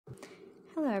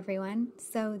Hello everyone.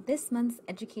 So this month's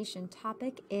education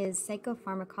topic is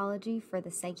psychopharmacology for the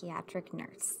psychiatric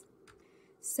nurse.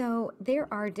 So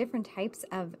there are different types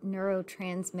of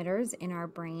neurotransmitters in our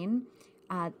brain.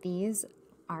 These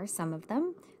are some of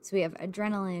them. So we have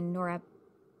adrenaline,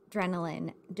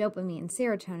 noradrenaline, dopamine,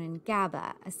 serotonin,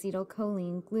 GABA,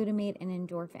 acetylcholine, glutamate, and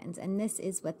endorphins. And this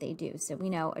is what they do. So we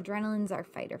know adrenaline's our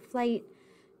fight or flight,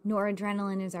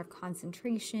 noradrenaline is our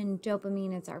concentration,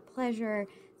 dopamine is our pleasure,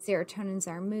 serotonin's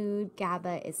our mood,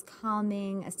 GABA is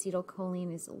calming,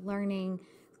 acetylcholine is learning,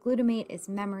 glutamate is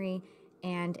memory,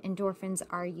 and endorphins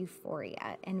are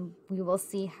euphoria. And we will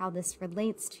see how this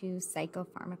relates to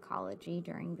psychopharmacology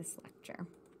during this lecture.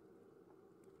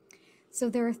 So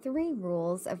there are 3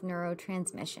 rules of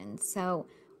neurotransmission. So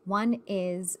one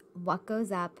is what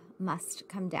goes up must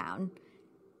come down.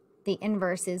 The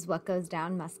inverse is what goes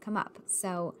down must come up.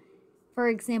 So, for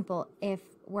example, if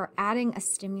we're adding a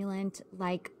stimulant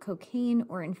like cocaine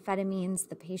or amphetamines,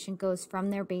 the patient goes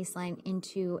from their baseline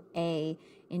into a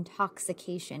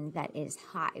intoxication that is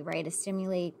high, right? A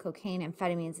stimulate, cocaine,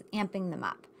 amphetamines, amping them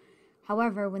up.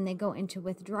 However, when they go into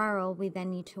withdrawal, we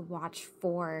then need to watch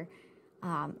for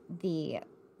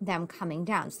them coming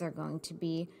down. So they're going to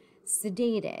be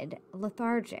sedated,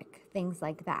 lethargic, things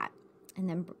like that. And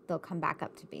then they'll come back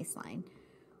up to baseline.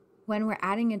 When we're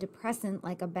adding a depressant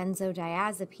like a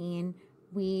benzodiazepine,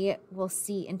 we will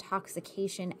see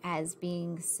intoxication as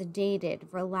being sedated,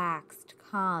 relaxed,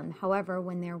 calm. However,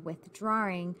 when they're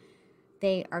withdrawing,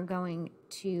 they are going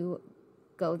to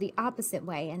go the opposite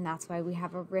way, and that's why we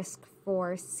have a risk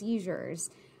for seizures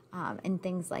and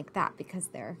things like that, because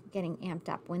they're getting amped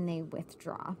up when they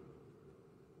withdraw.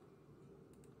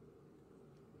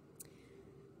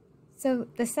 So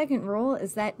the second rule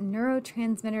is that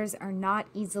neurotransmitters are not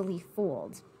easily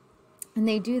fooled. And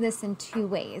they do this in 2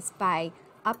 ways, by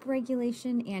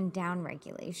upregulation and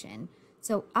downregulation.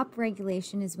 So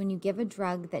upregulation is when you give a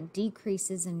drug that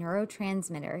decreases a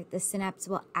neurotransmitter, the synapse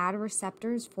will add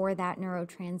receptors for that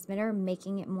neurotransmitter,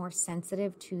 making it more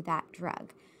sensitive to that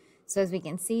drug. So as we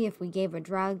can see, if we gave a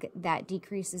drug that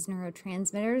decreases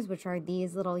neurotransmitters, which are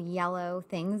these little yellow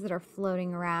things that are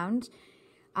floating around,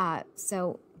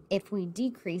 so if we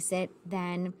decrease it,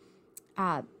 then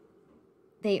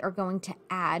they are going to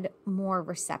add more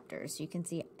receptors. You can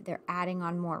see they're adding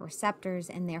on more receptors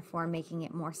and therefore making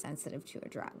it more sensitive to a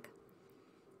drug.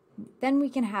 Then we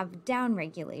can have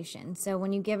downregulation. So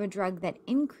when you give a drug that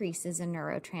increases a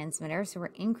neurotransmitter, so we're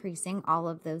increasing all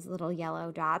of those little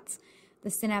yellow dots, the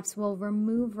synapse will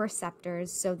remove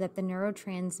receptors so that the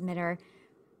neurotransmitter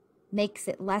makes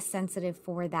it less sensitive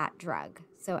for that drug.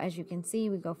 So as you can see,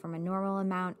 we go from a normal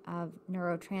amount of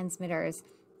neurotransmitters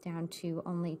down to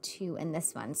only 2 in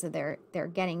this one. So they're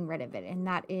getting rid of it. And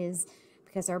that is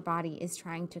because our body is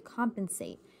trying to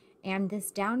compensate. And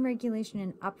this downregulation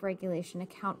and upregulation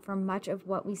account for much of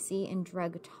what we see in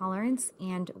drug tolerance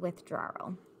and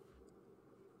withdrawal.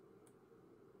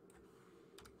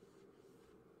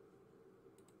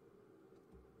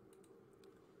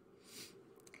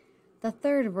 The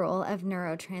third rule of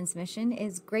neurotransmission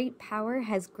is great power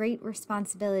has great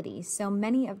responsibility. So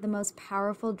many of the most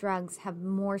powerful drugs have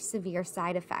more severe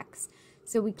side effects.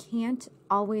 So we can't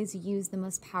always use the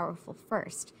most powerful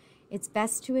first. It's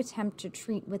best to attempt to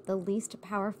treat with the least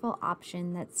powerful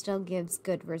option that still gives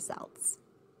good results.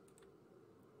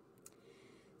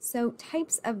 So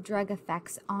types of drug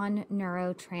effects on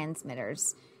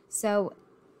neurotransmitters. So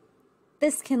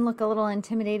this can look a little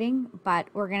intimidating, but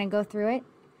we're going to go through it.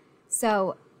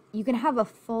 So you can have a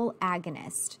full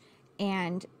agonist,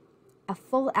 and a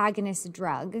full agonist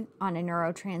drug on a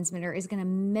neurotransmitter is going to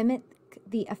mimic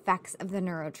the effects of the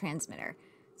neurotransmitter.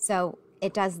 So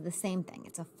it does the same thing.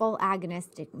 It's a full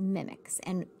agonist, it mimics.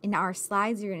 And in our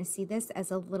slides, you're going to see this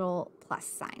as a little plus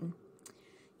sign.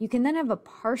 You can then have a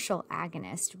partial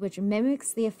agonist, which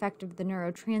mimics the effect of the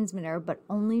neurotransmitter, but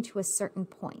only to a certain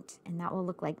point. And that will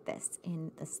look like this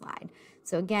in the slide.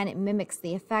 So again, it mimics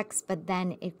the effects, but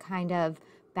then it kind of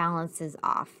balances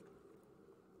off.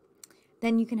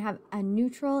 Then you can have a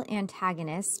neutral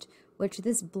antagonist, which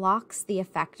this blocks the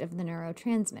effect of the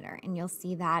neurotransmitter. And you'll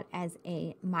see that as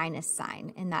a minus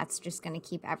sign. And that's just going to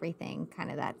keep everything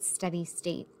kind of that steady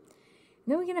state.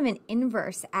 Then we can have an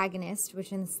inverse agonist,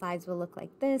 which in the slides will look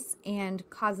like this, and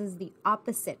causes the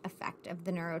opposite effect of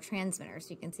the neurotransmitter.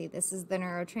 So you can see this is the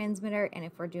neurotransmitter, and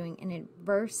if we're doing an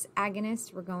inverse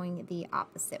agonist, we're going the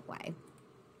opposite way.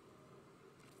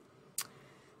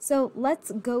 So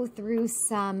let's go through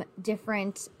some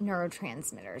different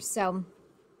neurotransmitters. So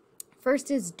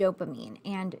first is dopamine,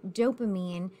 and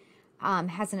dopamine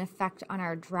has an effect on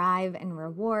our drive and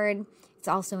reward. It's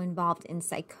also involved in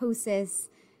psychosis.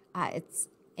 It's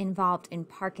involved in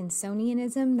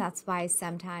Parkinsonianism. That's why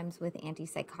sometimes with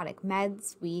antipsychotic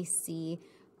meds, we see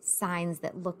signs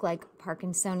that look like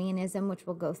Parkinsonianism, which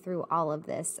we'll go through all of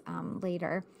this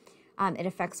later. It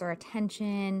affects our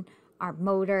attention, our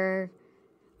motor,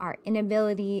 our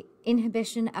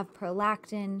inhibition of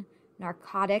prolactin,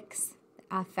 narcotics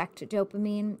affect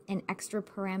dopamine, and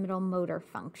extrapyramidal motor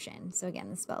function. So again,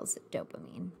 this spells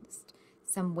dopamine. Just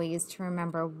some ways to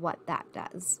remember what that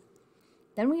does.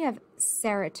 Then we have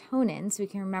serotonin, so we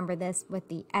can remember this with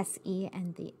the SE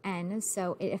and the N.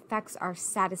 So it affects our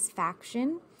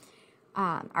satisfaction,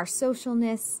 our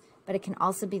socialness, but it can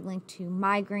also be linked to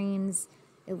migraines.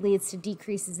 It leads to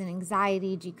decreases in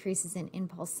anxiety, decreases in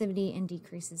impulsivity, and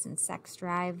decreases in sex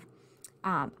drive.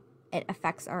 It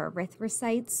affects our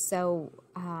erythrocytes, so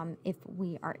if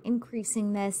we are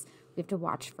increasing this, we have to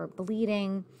watch for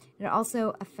bleeding. It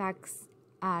also affects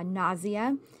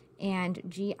nausea and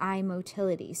GI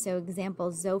motility. So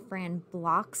example, Zofran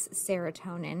blocks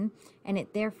serotonin, and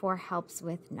it therefore helps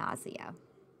with nausea.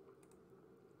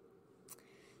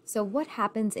 So what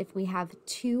happens if we have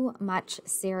too much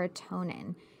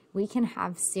serotonin? We can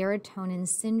have serotonin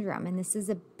syndrome, and this is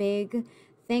a big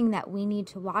thing that we need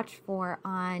to watch for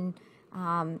on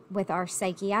with our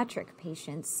psychiatric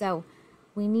patients. So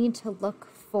we need to look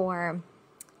for,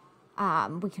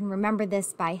 we can remember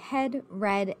this by head,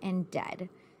 red, and dead.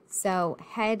 So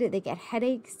head, they get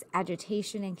headaches,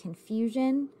 agitation, and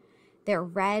confusion. They're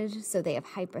red, so they have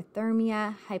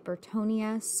hypothermia,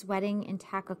 hypertonia, sweating, and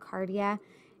tachycardia.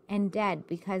 And dead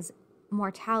because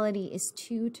mortality is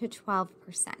 2 to 12%.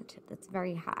 That's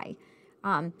very high.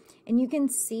 And you can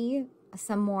see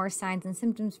some more signs and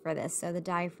symptoms for this. So the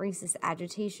diaphoresis,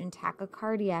 agitation,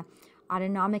 tachycardia,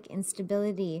 autonomic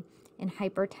instability, and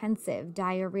hypertensive,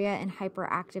 diarrhea, and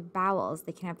hyperactive bowels.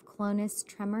 They can have clonus,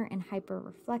 tremor, and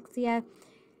hyperreflexia,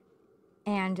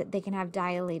 and they can have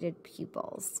dilated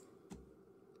pupils.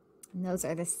 And those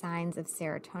are the signs of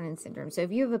serotonin syndrome. So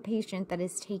if you have a patient that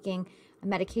is taking a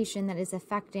medication that is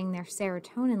affecting their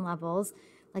serotonin levels,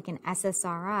 like an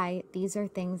SSRI, these are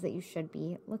things that you should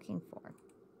be looking for.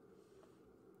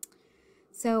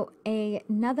 So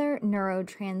another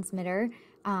neurotransmitter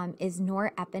is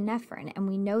norepinephrine, and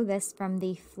we know this from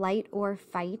the flight or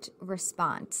fight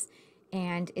response,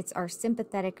 and it's our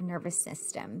sympathetic nervous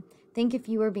system. Think if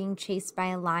you were being chased by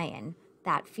a lion.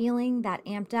 That feeling, that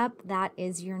amped up, that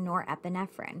is your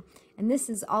norepinephrine. And this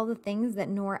is all the things that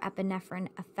norepinephrine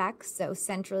affects. So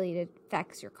centrally, it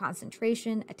affects your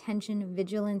concentration, attention,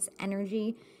 vigilance,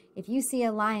 energy. If you see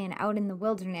a lion out in the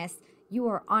wilderness, you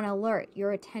are on alert.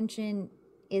 Your attention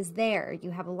is there.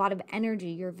 You have a lot of energy.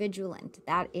 You're vigilant.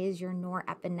 That is your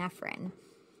norepinephrine.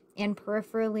 And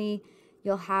peripherally,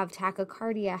 you'll have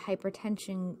tachycardia,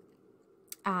 hypertension,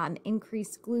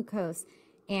 increased glucose,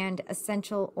 and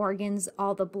essential organs.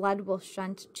 All the blood will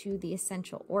shunt to the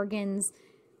essential organs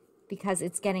because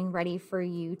it's getting ready for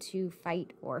you to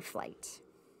fight or flight.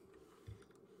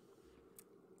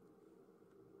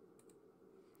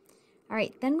 All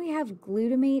right, then we have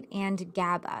glutamate and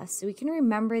GABA. So we can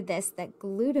remember this, that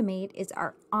glutamate is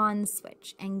our on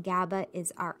switch and GABA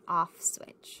is our off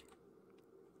switch.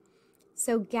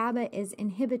 So GABA is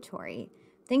inhibitory.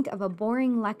 Think of a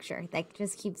boring lecture that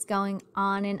just keeps going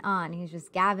on and on. He's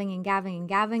just gabbing and gabbing and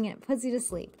gabbing, and it puts you to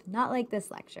sleep. Not like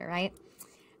this lecture, right?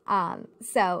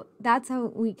 So that's how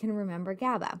we can remember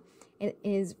GABA. It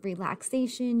is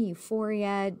relaxation,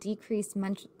 euphoria, decreased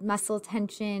muscle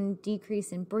tension,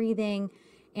 decrease in breathing,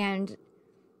 and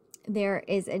there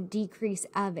is a decrease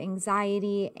of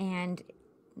anxiety and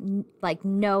like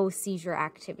no seizure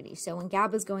activity. So when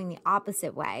GABA is going the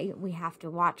opposite way, we have to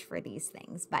watch for these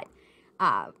things. But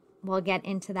we'll get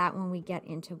into that when we get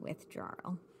into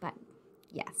withdrawal. But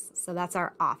yes, so that's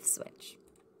our off switch.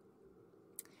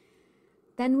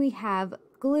 Then we have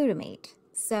glutamate.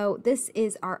 So this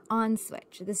is our on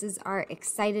switch. This is our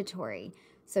excitatory.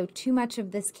 So too much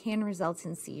of this can result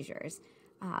in seizures.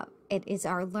 It is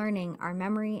our learning, our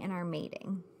memory, and our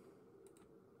mating.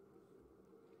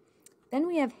 Then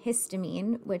we have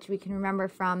histamine, which we can remember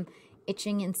from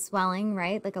itching and swelling,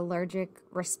 right? Like allergic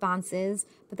responses,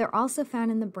 but they're also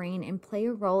found in the brain and play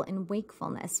a role in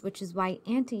wakefulness, which is why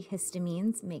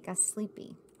antihistamines make us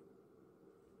sleepy.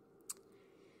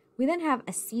 We then have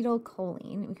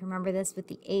acetylcholine. We can remember this with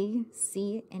the A,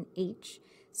 C, and H.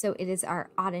 So it is our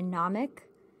autonomic,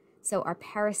 so our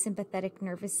parasympathetic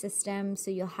nervous system.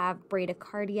 So you'll have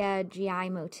bradycardia, GI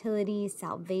motility,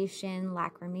 salivation,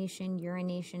 lacrimation,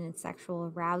 urination, and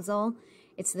sexual arousal.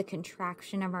 It's the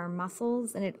contraction of our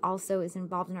muscles, and it also is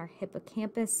involved in our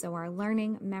hippocampus, so our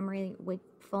learning, memory,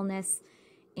 wakefulness,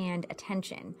 and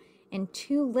attention. and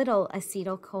too little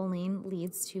acetylcholine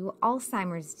leads to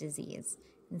Alzheimer's disease.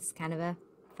 It's kind of a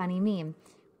funny meme.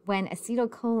 When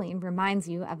acetylcholine reminds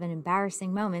you of an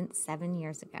embarrassing moment 7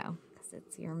 years ago, because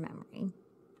it's your memory.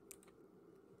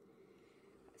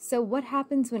 So what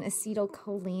happens when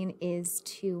acetylcholine is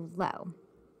too low?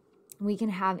 We can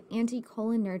have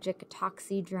anticholinergic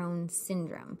toxidrome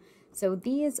syndrome. So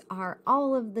these are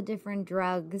all of the different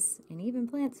drugs and even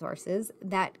plant sources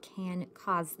that can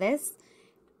cause this.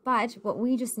 But what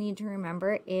we just need to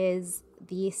remember is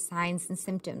the signs and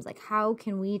symptoms. Like, how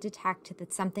can we detect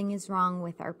that something is wrong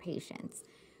with our patients?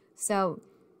 So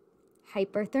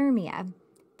hyperthermia,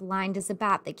 blind as a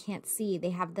bat, they can't see.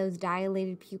 They have those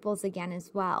dilated pupils again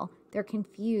as well. They're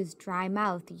confused, dry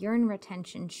mouth, urine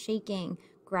retention, shaking,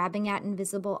 grabbing at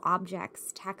invisible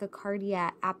objects,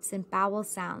 tachycardia, absent bowel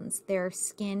sounds. Their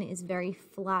skin is very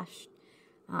flushed.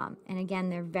 And again,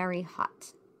 they're very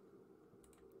hot.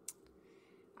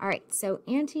 All right, so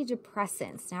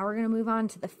antidepressants. Now we're going to move on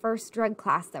to the first drug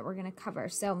class that we're going to cover.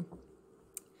 So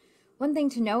one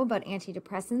thing to know about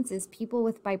antidepressants is people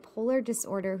with bipolar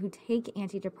disorder who take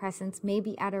antidepressants may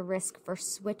be at a risk for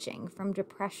switching from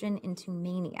depression into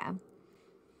mania.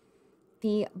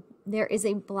 There is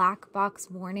a black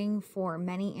box warning for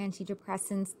many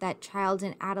antidepressants that child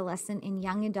and adolescent and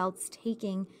young adults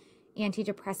taking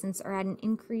antidepressants are at an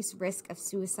increased risk of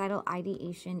suicidal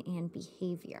ideation and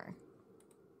behavior.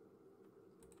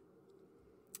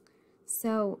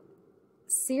 So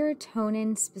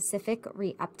serotonin-specific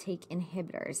reuptake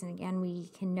inhibitors, and again, we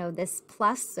can know this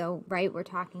plus, so, right, we're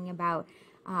talking about,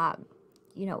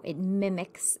 it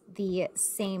mimics the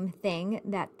same thing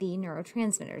that the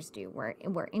neurotransmitters do.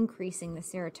 We're increasing the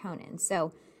serotonin.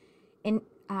 So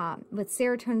with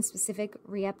serotonin-specific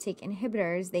reuptake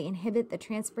inhibitors, they inhibit the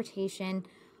transportation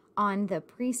on the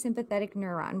presympathetic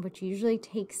neuron, which usually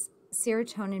takes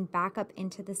serotonin back up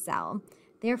into the cell.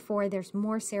 Therefore, there's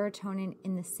more serotonin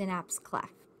in the synapse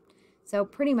cleft. So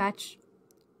pretty much,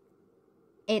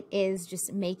 it is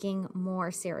just making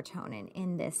more serotonin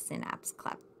in this synapse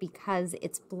cleft because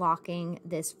it's blocking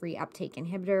this reuptake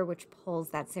inhibitor, which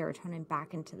pulls that serotonin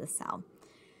back into the cell.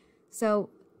 So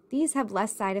these have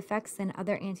less side effects than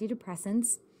other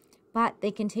antidepressants, but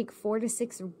they can take 4 to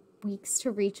 6 weeks to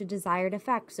reach a desired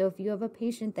effect. So if you have a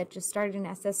patient that just started an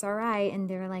SSRI and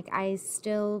they're like, I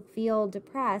still feel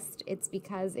depressed, it's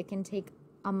because it can take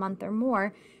a month or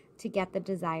more to get the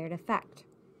desired effect.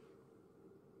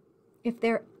 If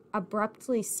they're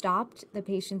abruptly stopped, the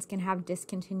patients can have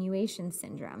discontinuation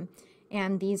syndrome.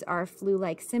 And these are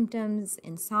flu-like symptoms,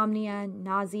 insomnia,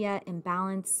 nausea,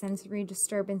 imbalance, sensory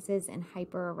disturbances, and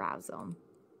hyperarousal.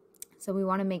 So we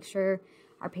want to make sure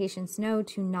our patients know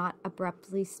to not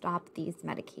abruptly stop these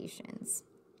medications.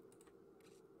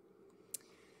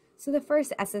 So the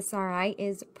first SSRI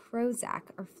is Prozac,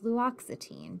 or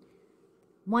fluoxetine.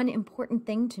 One important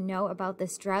thing to know about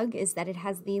this drug is that it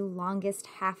has the longest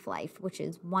half-life, which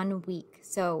is 1 week.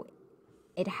 So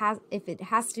if it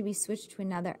has to be switched to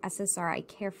another SSRI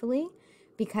carefully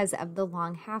because of the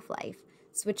long half-life.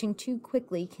 Switching too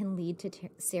quickly can lead to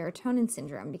serotonin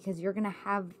syndrome because you're going to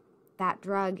have that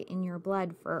drug in your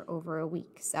blood for over a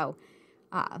week. So,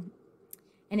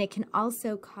 and it can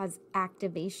also cause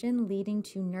activation leading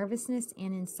to nervousness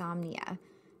and insomnia.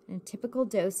 And a typical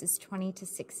dose is 20 to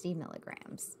 60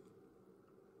 milligrams.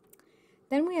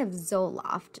 Then we have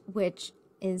Zoloft, which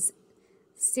is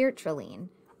sertraline,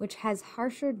 which has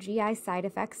harsher GI side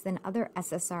effects than other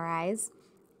SSRIs,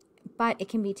 but it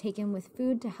can be taken with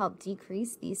food to help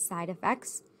decrease these side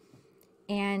effects.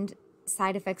 And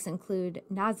side effects include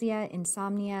nausea,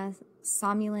 insomnia,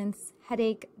 somnolence,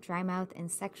 headache, dry mouth,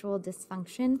 and sexual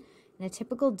dysfunction. And a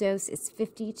typical dose is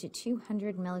 50 to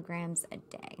 200 milligrams a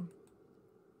day.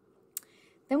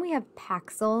 Then we have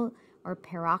Paxil, or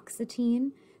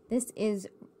paroxetine. This is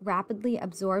rapidly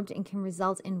absorbed and can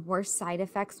result in worse side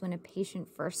effects when a patient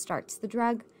first starts the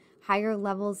drug. Higher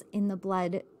levels in the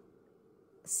blood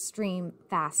stream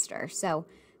faster. So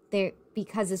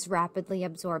because it's rapidly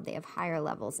absorbed, they have higher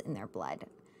levels in their blood.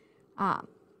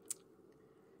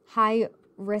 High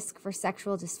risk for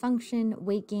sexual dysfunction,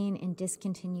 weight gain, and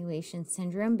discontinuation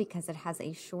syndrome because it has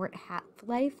a short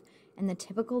half-life, and the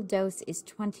typical dose is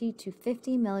 20 to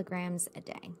 50 milligrams a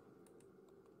day.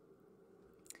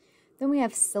 Then we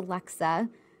have Celexa.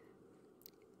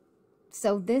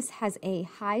 So this has a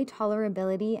high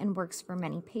tolerability and works for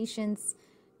many patients.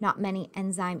 Not many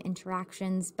enzyme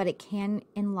interactions, but it can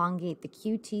elongate the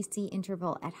QTC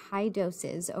interval at high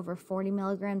doses, over 40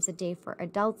 milligrams a day for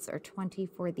adults or 20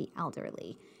 for the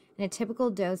elderly. And a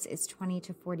typical dose is 20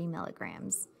 to 40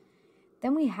 milligrams.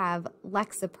 Then we have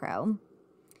Lexapro.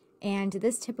 And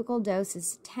this typical dose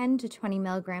is 10 to 20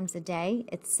 milligrams a day.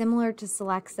 It's similar to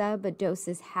Celexa, but dose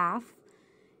is half.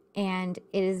 And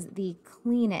it is the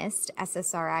cleanest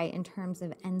SSRI in terms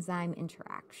of enzyme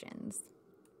interactions.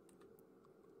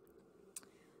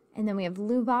 And then we have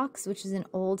Luvox, which is an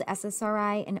old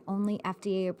SSRI and only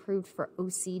FDA approved for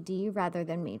OCD rather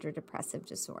than major depressive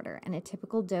disorder. And a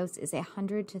typical dose is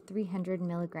 100 to 300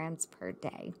 milligrams per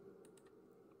day.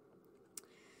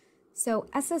 So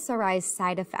SSRI's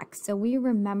side effects. So we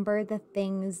remember the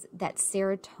things that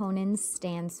serotonin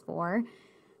stands for,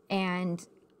 and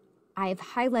I've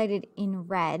highlighted in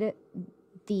red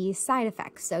the side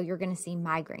effects. So you're going to see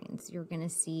migraines, you're going to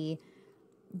see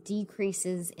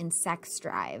decreases in sex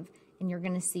drive, and you're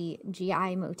going to see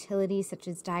GI motility such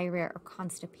as diarrhea or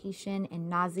constipation, and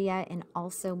nausea, and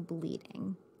also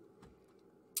bleeding.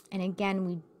 And again,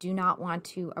 we do not want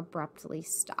to abruptly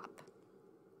stop.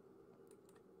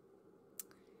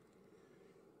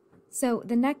 So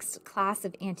the next class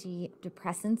of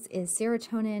antidepressants is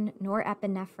serotonin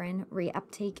norepinephrine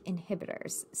reuptake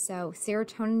inhibitors. So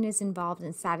serotonin is involved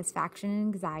in satisfaction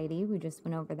and anxiety, we just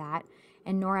went over that,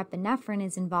 and norepinephrine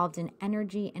is involved in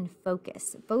energy and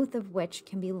focus, both of which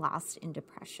can be lost in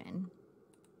depression.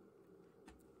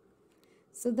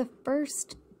 So the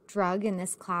first drug in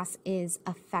this class is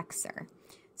Effexor.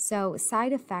 So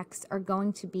side effects are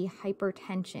going to be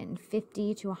hypertension,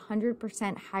 50 to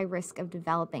 100% high risk of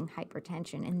developing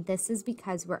hypertension. And this is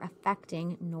because we're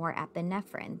affecting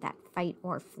norepinephrine, that fight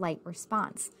or flight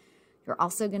response. You're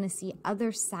also going to see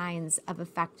other signs of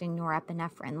affecting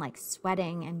norepinephrine like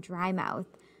sweating and dry mouth.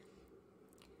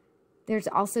 There's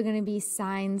also going to be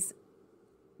signs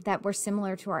that were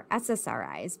similar to our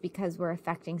SSRIs because we're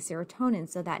affecting serotonin,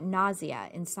 so that nausea,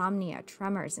 insomnia,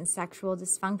 tremors, and sexual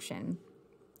dysfunction.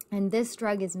 And this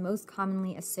drug is most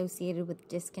commonly associated with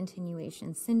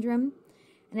discontinuation syndrome,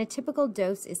 and a typical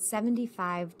dose is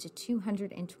 75 to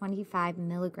 225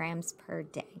 milligrams per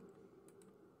day.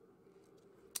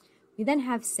 We then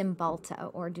have Cymbalta,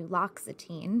 or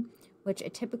duloxetine, which a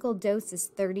typical dose is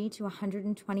 30 to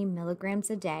 120 milligrams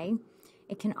a day.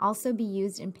 It can also be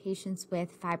used in patients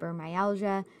with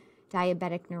fibromyalgia,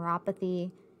 diabetic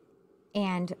neuropathy,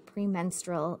 and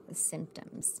premenstrual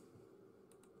symptoms.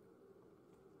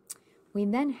 We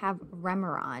then have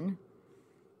Remeron,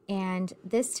 and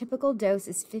this typical dose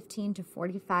is 15 to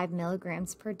 45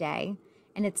 milligrams per day,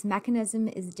 and its mechanism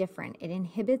is different. It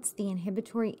inhibits the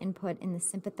inhibitory input in the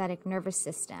sympathetic nervous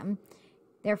system,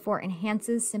 therefore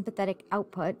enhances sympathetic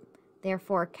output,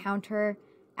 therefore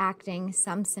counteracting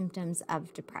some symptoms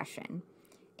of depression.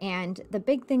 And the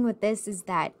big thing with this is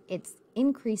that it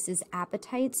increases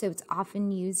appetite, so it's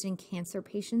often used in cancer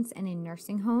patients and in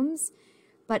nursing homes.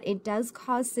 But it does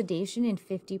cause sedation in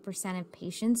 50% of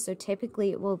patients, so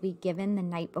typically it will be given the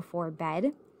night before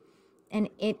bed. And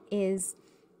it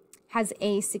has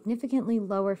a significantly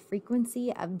lower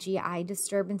frequency of GI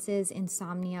disturbances,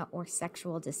 insomnia, or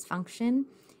sexual dysfunction,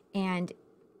 and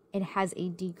it has a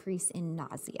decrease in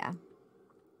nausea.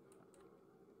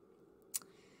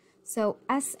 So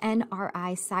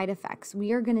SNRI side effects,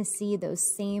 we are going to see those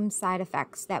same side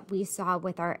effects that we saw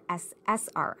with our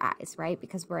SSRIs, right?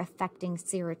 Because we're affecting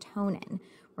serotonin.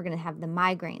 We're going to have the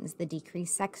migraines, the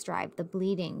decreased sex drive, the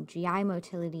bleeding, GI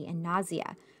motility, and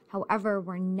nausea. However,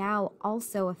 we're now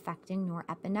also affecting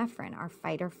norepinephrine, our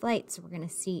fight or flight. So we're going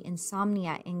to see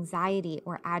insomnia, anxiety,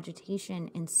 or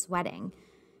agitation and sweating.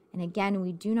 And again,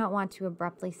 we do not want to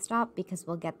abruptly stop because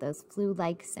we'll get those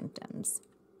flu-like symptoms.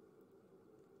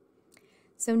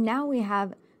 So now we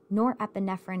have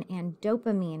norepinephrine and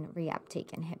dopamine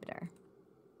reuptake inhibitor.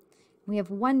 We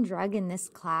have one drug in this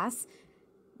class,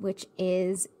 which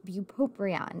is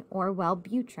bupropion, or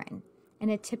Wellbutrin,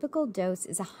 and a typical dose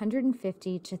is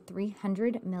 150 to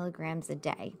 300 milligrams a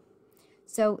day.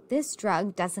 So this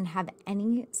drug doesn't have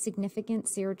any significant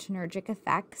serotonergic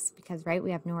effects because, right,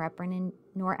 we have norepinephrine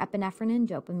and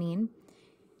dopamine,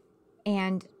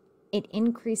 and it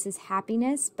increases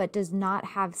happiness but does not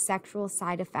have sexual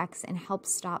side effects and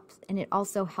it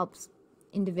also helps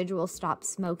individuals stop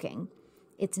smoking.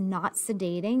 It's not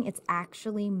sedating, it's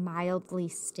actually mildly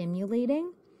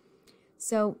stimulating.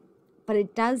 But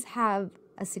it does have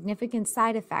a significant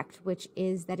side effect, which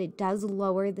is that it does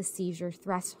lower the seizure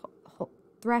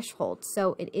threshold.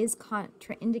 So it is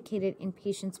contraindicated in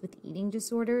patients with eating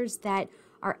disorders that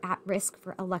are at risk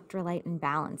for electrolyte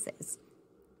imbalances.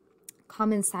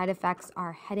 Common side effects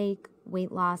are headache,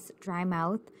 weight loss, dry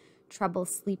mouth, trouble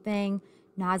sleeping,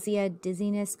 nausea,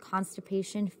 dizziness,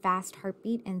 constipation, fast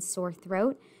heartbeat, and sore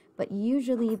throat, but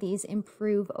usually these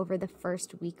improve over the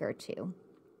first week or two.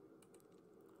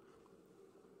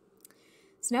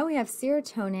 So now we have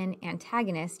serotonin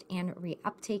antagonist and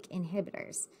reuptake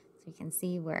inhibitors. So you can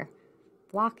see we're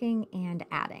blocking and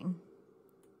adding.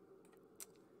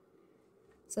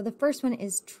 So the first one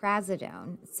is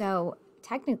trazodone. So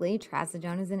technically,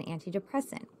 trazodone is an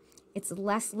antidepressant. It's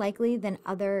less likely than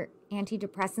other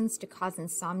antidepressants to cause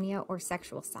insomnia or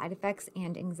sexual side effects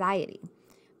and anxiety.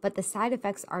 But the side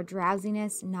effects are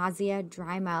drowsiness, nausea,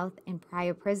 dry mouth, and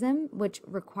priapism, which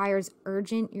requires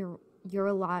urgent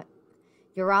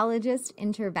urologist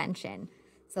intervention.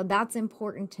 So that's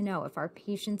important to know. If our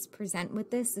patients present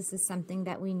with this is something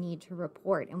that we need to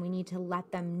report, and we need to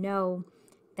let them know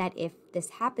that if this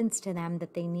happens to them,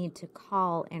 that they need to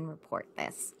call and report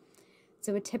this.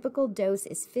 So a typical dose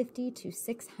is 50 to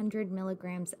 600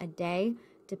 milligrams a day,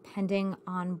 depending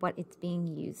on what it's being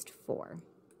used for.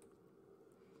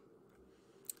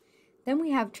 Then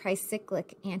we have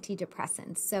tricyclic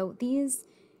antidepressants. So these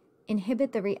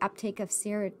inhibit the reuptake of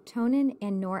serotonin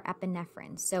and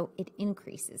norepinephrine, so it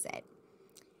increases it.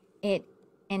 It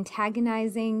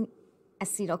antagonizing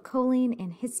acetylcholine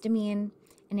and histamine,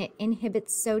 and it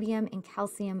inhibits sodium and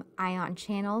calcium ion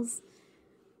channels.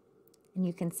 And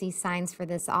you can see signs for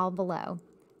this all below.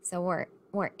 So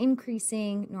we're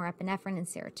increasing norepinephrine and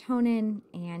serotonin,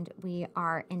 and we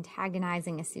are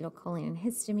antagonizing acetylcholine and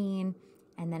histamine,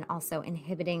 and then also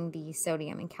inhibiting the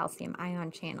sodium and calcium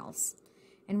ion channels.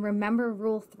 And remember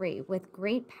Rule 3, with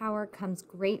great power comes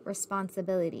great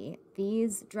responsibility.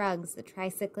 These drugs, the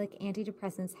tricyclic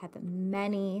antidepressants, have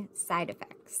many side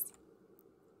effects.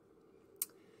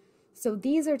 So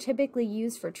these are typically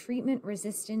used for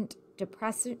treatment-resistant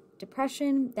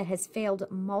depression that has failed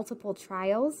multiple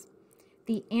trials.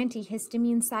 The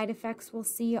antihistamine side effects we'll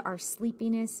see are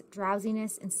sleepiness,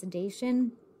 drowsiness, and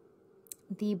sedation.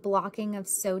 The blocking of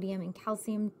sodium and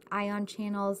calcium ion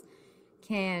channels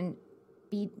can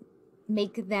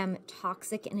make them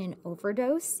toxic in an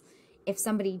overdose. If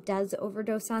somebody does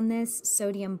overdose on this,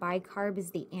 sodium bicarb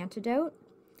is the antidote.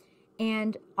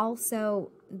 And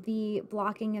also the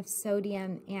blocking of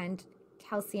sodium and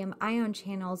calcium ion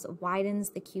channels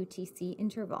widens the QTC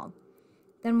interval.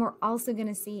 Then we're also going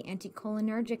to see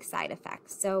anticholinergic side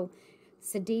effects. So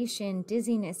sedation,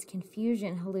 dizziness,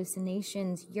 confusion,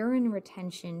 hallucinations, urine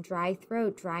retention, dry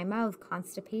throat, dry mouth,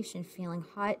 constipation, feeling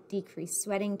hot, decreased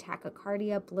sweating,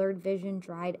 tachycardia, blurred vision,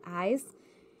 dried eyes.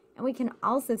 And we can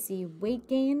also see weight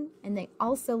gain, and they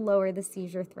also lower the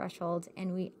seizure threshold,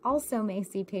 and we also may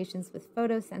see patients with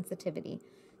photosensitivity.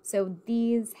 So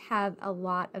these have a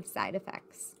lot of side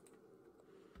effects.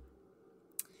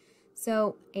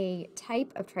 So a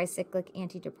type of tricyclic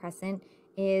antidepressant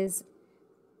is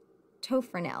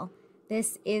tofranil.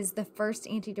 This is the first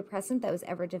antidepressant that was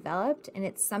ever developed, and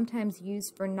it's sometimes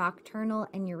used for nocturnal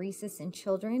enuresis in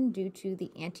children due to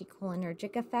the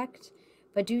anticholinergic effect,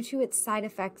 but due to its side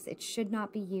effects, it should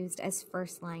not be used as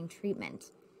first-line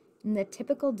treatment. And the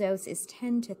typical dose is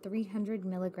 10 to 300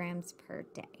 milligrams per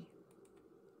day.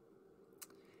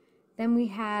 Then we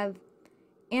have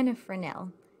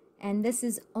anifranil, and this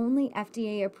is only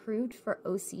FDA approved for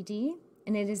OCD,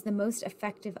 and it is the most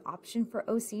effective option for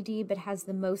OCD, but has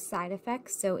the most side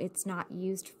effects, so it's not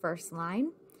used first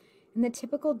line. And the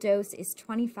typical dose is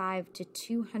 25 to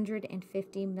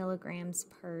 250 milligrams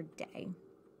per day.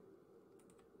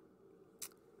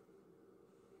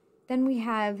 Then we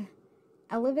have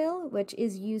Elavil, which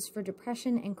is used for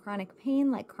depression and chronic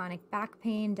pain like chronic back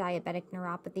pain, diabetic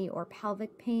neuropathy, or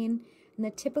pelvic pain. And the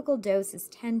typical dose is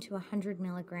 10 to 100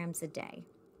 milligrams a day.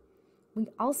 We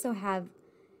also have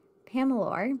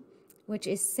Pamelor, which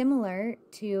is similar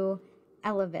to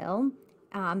Elavil,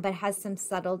 but has some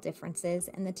subtle differences.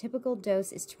 And the typical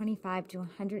dose is 25 to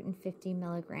 150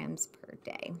 milligrams per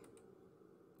day.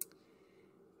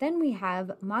 Then we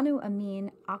have monoamine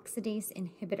oxidase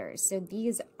inhibitors. So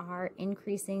these are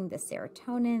increasing the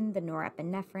serotonin, the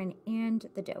norepinephrine, and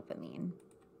the dopamine.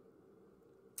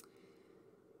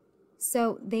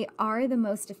 So they are the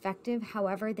most effective.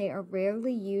 However, they are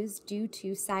rarely used due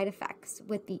to side effects.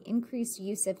 With the increased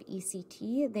use of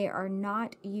ECT, they are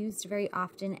not used very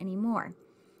often anymore.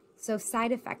 So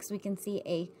side effects, we can see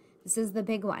this is the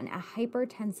big one, a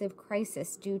hypertensive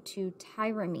crisis due to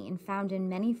tyramine found in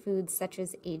many foods such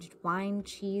as aged wine,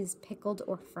 cheese, pickled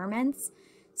or ferments,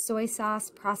 soy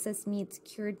sauce, processed meats,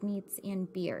 cured meats,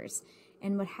 and beers.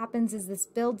 And what happens is this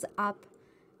builds up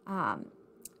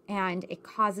and it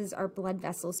causes our blood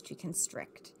vessels to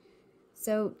constrict.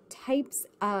 So types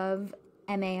of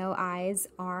MAOIs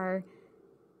are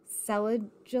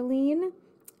selagelene,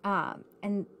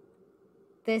 and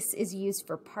this is used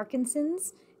for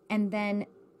Parkinson's, and then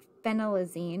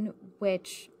phenylazine,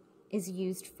 which is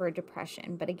used for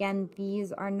depression. But again,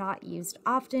 these are not used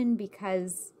often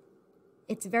because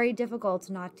it's very difficult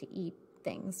not to eat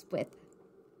things with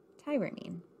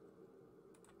tyramine.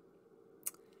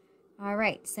 All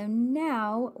right, so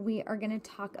now we are going to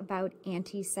talk about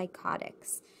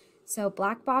antipsychotics. So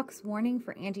black box warning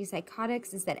for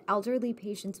antipsychotics is that elderly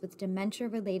patients with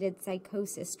dementia-related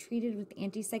psychosis treated with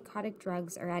antipsychotic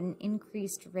drugs are at an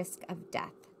increased risk of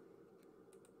death.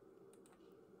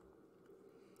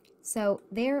 So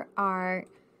there are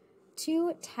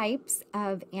two types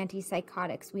of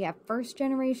antipsychotics. We have first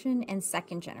generation and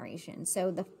second generation. So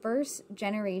the first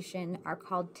generation are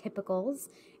called typicals,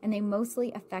 and they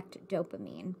mostly affect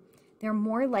dopamine. They're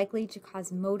more likely to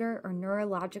cause motor or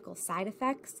neurological side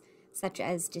effects, such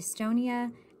as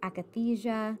dystonia,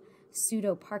 akathisia,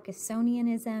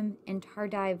 pseudoparkinsonianism, and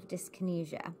tardive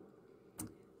dyskinesia.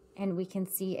 And we can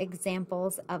see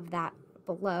examples of that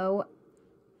below.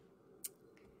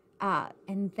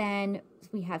 And then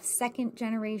we have second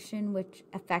generation, which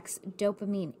affects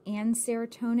dopamine and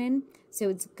serotonin. So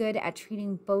it's good at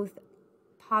treating both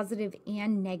positive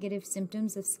and negative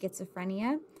symptoms of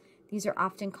schizophrenia. These are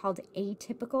often called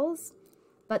atypicals,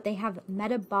 but they have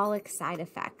metabolic side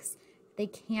effects. They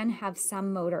can have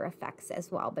some motor effects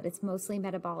as well, but it's mostly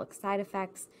metabolic side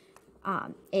effects.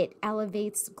 It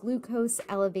elevates glucose,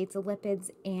 elevates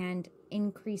lipids, and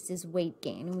increases weight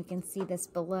gain. And we can see this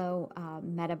below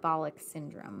metabolic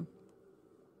syndrome.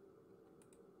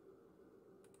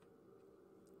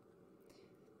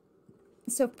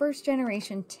 So first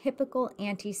generation typical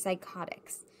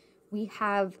antipsychotics. We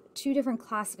have two different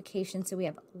classifications. So we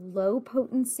have low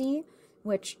potency,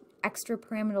 which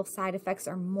extrapyramidal side effects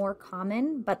are more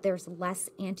common, but there's less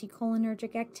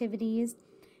anticholinergic activities.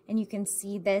 And you can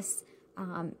see this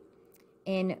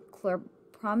in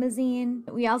chlorpromazine.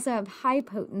 We also have high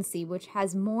potency, which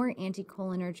has more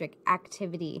anticholinergic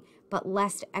activity, but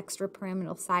less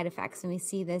extrapyramidal side effects. And we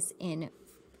see this in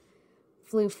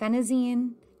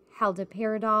fluphenazine,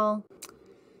 haloperidol.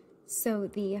 So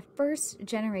the first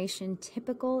generation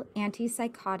typical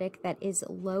antipsychotic that is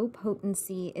low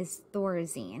potency is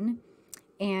thorazine.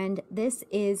 And this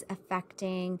is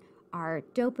affecting our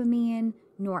dopamine,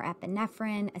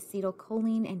 norepinephrine,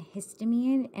 acetylcholine, and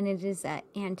histamine, and it is an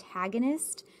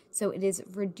antagonist, so it is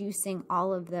reducing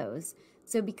all of those.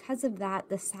 So because of that,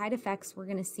 the side effects we're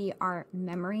going to see are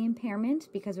memory impairment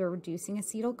because we're reducing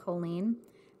acetylcholine,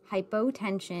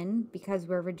 hypotension because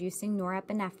we're reducing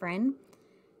norepinephrine,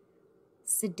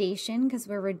 sedation because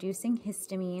we're reducing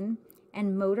histamine,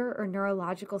 and motor or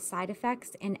neurological side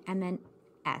effects in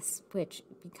MS, which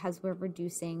because we're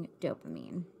reducing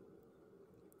dopamine.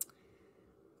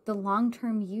 The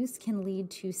long-term use can lead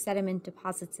to sediment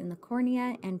deposits in the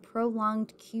cornea, and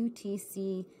prolonged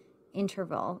QTC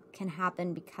interval can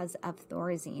happen because of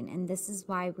thorazine, and this is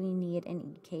why we need an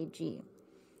EKG.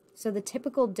 So the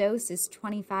typical dose is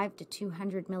 25 to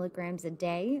 200 milligrams a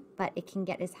day, but it can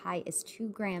get as high as 2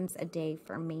 grams a day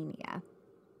for mania.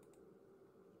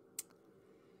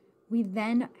 We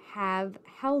then have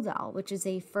Haldol, which is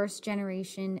a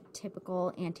first-generation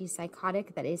typical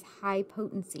antipsychotic that is high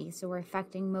potency, so we're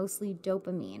affecting mostly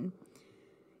dopamine.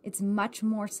 It's much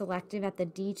more selective at the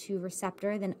D2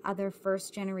 receptor than other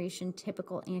first-generation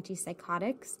typical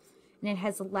antipsychotics, and it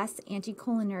has less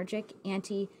anticholinergic,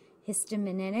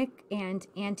 antihistaminic, and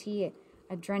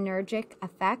antiadrenergic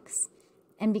effects.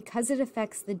 And because it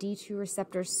affects the D2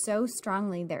 receptor so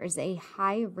strongly, there is a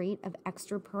high rate of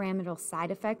extrapyramidal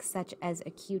side effects such as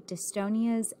acute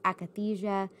dystonias,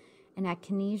 akathisia, and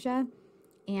akinesia,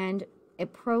 and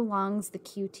it prolongs the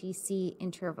QTC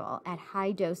interval at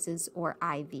high doses or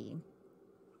IV.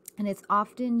 And it's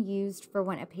often used for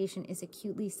when a patient is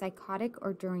acutely psychotic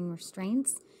or during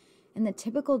restraints, and the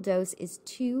typical dose is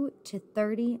 2 to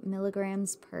 30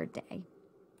 milligrams per day.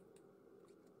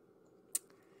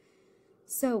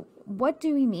 So what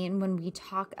do we mean when we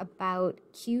talk about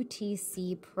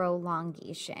QTC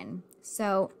prolongation?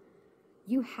 So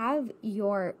you have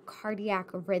your cardiac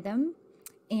rhythm,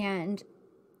 and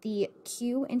the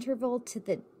Q interval to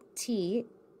the T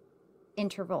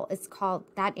interval is called,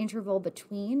 that interval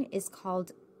between is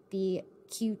called the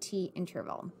QT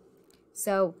interval.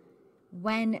 So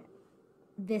when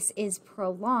this is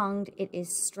prolonged, it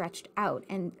is stretched out.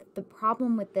 And the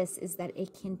problem with this is that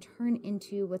it can turn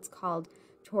into what's called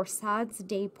torsades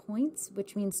de points,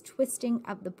 which means twisting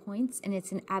of the points, and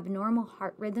it's an abnormal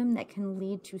heart rhythm that can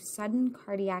lead to sudden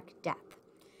cardiac death.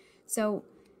 So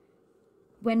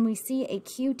when we see a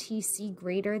QTC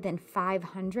greater than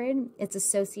 500, it's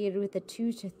associated with a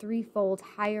 2 to 3-fold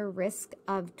higher risk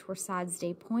of torsades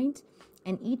de point,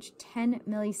 and each 10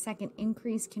 millisecond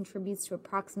increase contributes to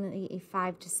approximately a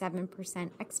 5 to 7%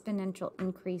 exponential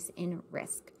increase in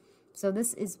risk. So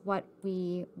this is what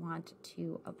we want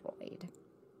to avoid.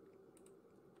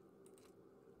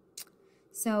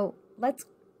 So let's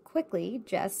quickly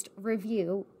just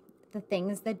review the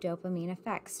things that dopamine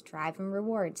affects: drive and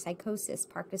reward, psychosis,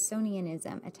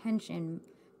 Parkinsonianism, attention,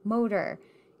 motor,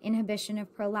 inhibition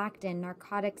of prolactin,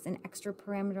 narcotics, and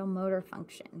extrapyramidal motor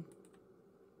function.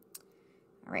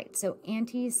 All right, so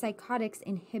antipsychotics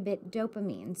inhibit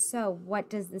dopamine. So what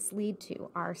does this lead to?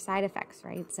 Our side effects,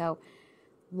 right? So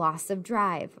loss of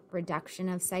drive, reduction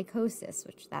of psychosis,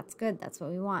 which that's good, that's what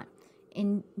we want.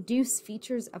 Induce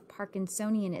features of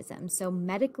Parkinsonianism, so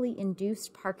medically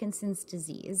induced Parkinson's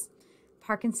disease.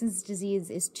 Parkinson's disease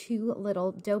is too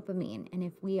little dopamine, and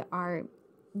if we are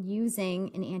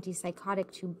using an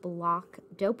antipsychotic to block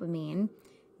dopamine,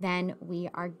 then we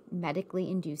are medically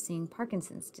inducing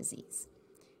Parkinson's disease.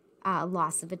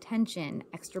 Loss of attention,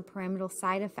 extrapyramidal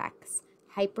side effects,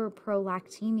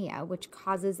 hyperprolactinemia, which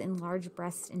causes enlarged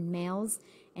breasts in males,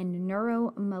 and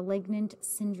neuromalignant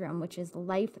syndrome, which is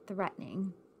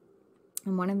life-threatening,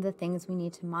 and one of the things we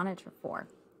need to monitor for.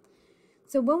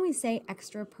 So when we say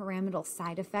extrapyramidal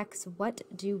side effects, what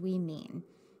do we mean?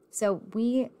 So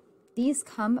these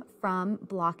come from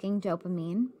blocking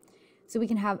dopamine. So we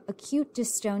can have acute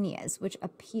dystonias, which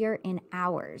appear in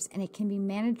hours, and it can be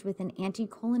managed with an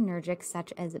anticholinergic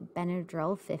such as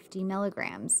Benadryl 50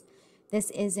 milligrams.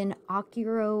 This is an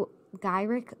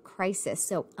oculogyric crisis,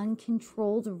 so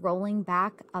uncontrolled rolling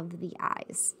back of the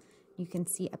eyes. You can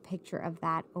see a picture of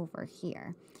that over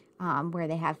here, where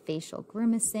they have facial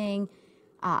grimacing,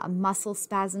 muscle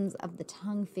spasms of the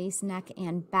tongue, face, neck,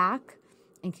 and back,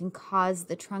 and can cause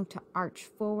the trunk to arch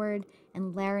forward,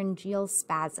 and laryngeal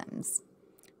spasms.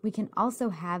 We can also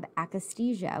have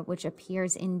akathisia, which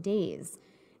appears in days,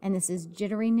 and this is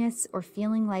jitteriness or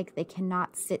feeling like they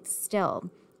cannot sit still.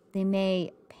 They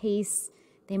may pace,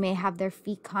 they may have their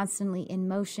feet constantly in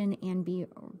motion and be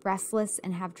restless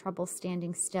and have trouble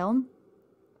standing still.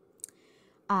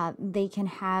 They can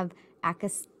have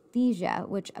akathisia,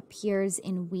 which appears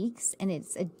in weeks, and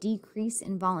it's a decrease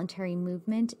in voluntary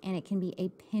movement, and it can be a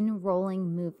pin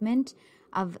rolling movement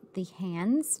of the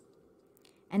hands.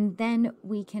 And then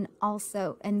we can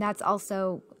also, and that's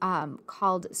also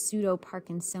called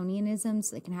pseudo-Parkinsonianism,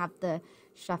 so they can have the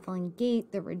shuffling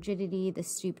gait, the rigidity, the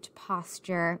stooped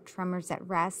posture, tremors at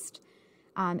rest.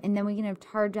 And then we can have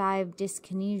tardive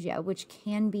dyskinesia, which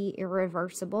can be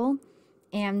irreversible,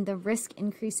 and the risk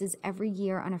increases every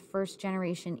year on a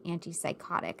first-generation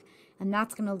antipsychotic. And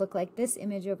that's going to look like this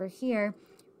image over here,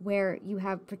 where you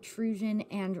have protrusion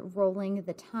and rolling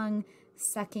the tongue,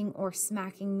 sucking or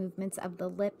smacking movements of the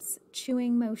lips,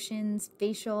 chewing motions,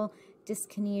 facial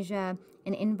dyskinesia,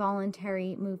 and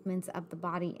involuntary movements of the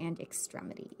body and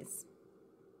extremities.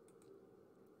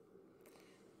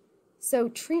 So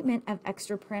treatment of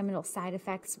extrapyramidal side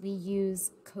effects, we use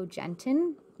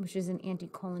cogentin, which is an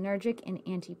anticholinergic and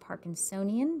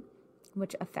anti-Parkinsonian,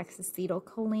 which affects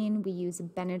acetylcholine. We use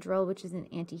Benadryl, which is an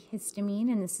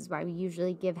antihistamine, and this is why we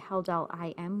usually give Haldol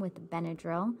IM with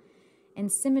Benadryl, and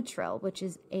Simitril, which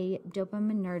is a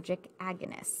dopaminergic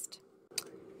agonist.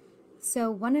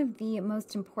 So one of the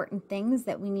most important things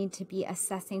that we need to be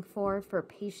assessing for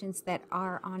patients that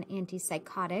are on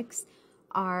antipsychotics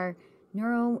are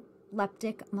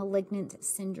neuroleptic malignant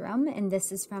syndrome, and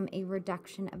this is from a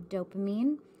reduction of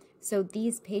dopamine. So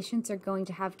these patients are going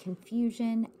to have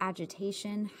confusion,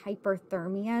 agitation,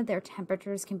 hyperthermia. Their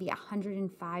temperatures can be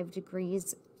 105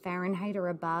 degrees Fahrenheit or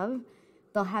above.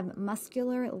 They'll have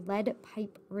muscular lead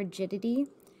pipe rigidity,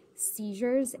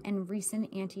 seizures, and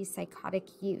recent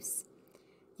antipsychotic use.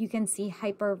 You can see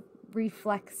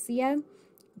hyperreflexia,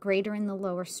 greater in the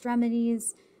lower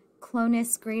extremities,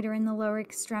 clonus, greater in the lower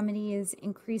extremities,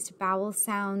 increased bowel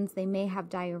sounds. They may have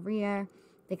diarrhea.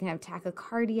 They can have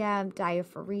tachycardia,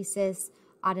 diaphoresis,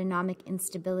 autonomic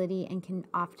instability, and can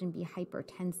often be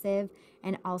hypertensive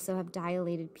and also have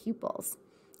dilated pupils.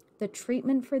 The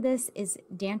treatment for this is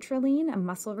dantrolene, a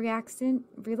muscle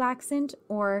relaxant,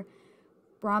 or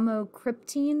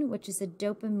bromocriptine, which is a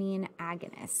dopamine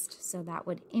agonist. So that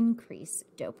would increase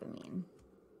dopamine.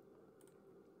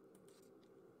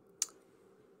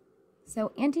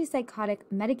 So antipsychotic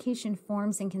medication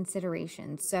forms and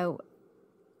considerations. So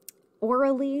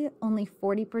orally, only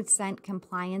 40%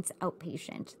 compliance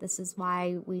outpatient. This is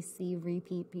why we see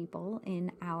repeat people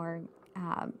in our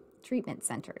treatment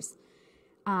centers.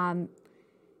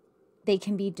 They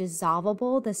can be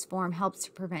dissolvable. This form helps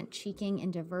to prevent cheeking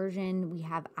and diversion. We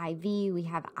have IV, we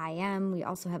have IM, we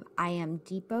also have IM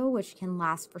depot, which can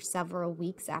last for several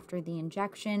weeks after the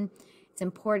injection. It's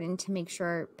important to make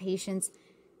sure patients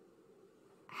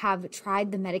have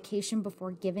tried the medication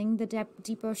before giving the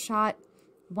depot shot.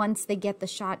 once they get the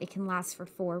shot, it can last for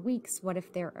 4 weeks. What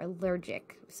if they're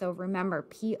allergic? So remember,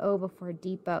 PO before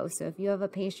depot. So if you have a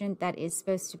patient that is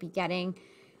supposed to be getting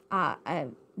a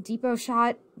depot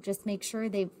shot, just make sure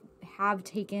they have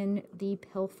taken the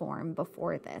pill form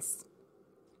before this.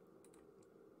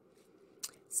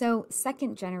 So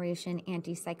second generation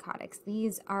antipsychotics,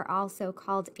 these are also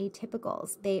called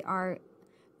atypicals. They are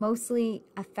mostly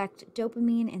affect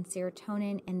dopamine and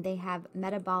serotonin, and they have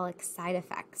metabolic side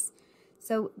effects.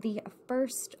 So the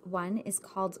first one is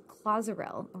called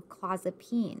clozaril or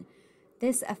clozapine.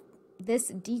 This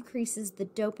decreases the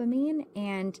dopamine,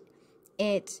 and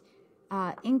it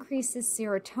increases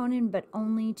serotonin, but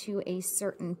only to a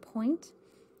certain point.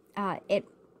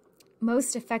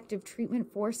 Most effective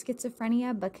treatment for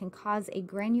schizophrenia, but can cause a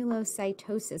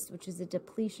granulocytosis, which is a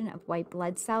depletion of white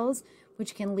blood cells,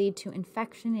 which can lead to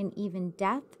infection and even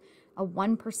death, a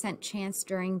 1% chance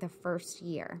during the first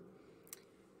year.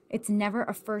 It's never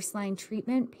a first-line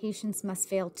treatment. Patients must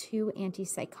fail 2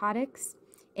 antipsychotics.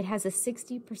 It has a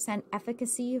 60%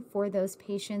 efficacy for those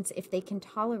patients if they can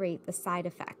tolerate the side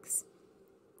effects.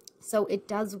 So it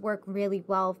does work really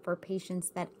well for patients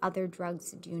that other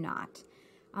drugs do not.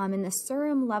 And the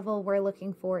serum level we're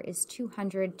looking for is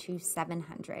 200 to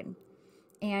 700.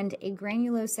 And a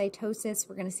granulocytosis,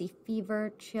 we're going to see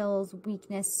fever, chills,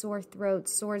 weakness, sore throat,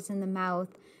 sores in the mouth,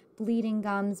 bleeding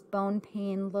gums, bone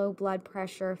pain, low blood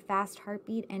pressure, fast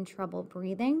heartbeat, and trouble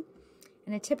breathing.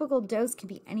 And a typical dose can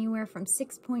be anywhere from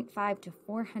 6.5 to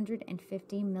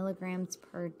 450 milligrams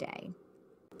per day.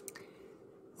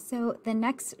 So the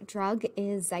next drug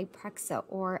is Zyprexa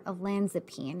or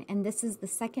olanzapine, and this is the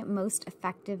second most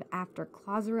effective after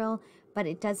clozaril, but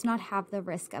it does not have the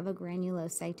risk of a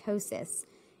granulocytosis.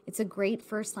 It's a great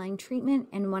first-line treatment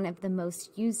and one of the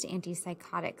most used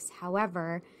antipsychotics.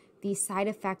 However, the side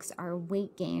effects are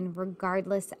weight gain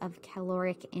regardless of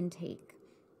caloric intake.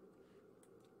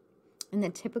 And the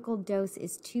typical dose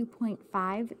is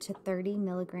 2.5 to 30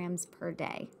 milligrams per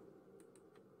day.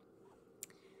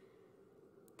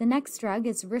 The next drug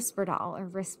is Risperdal or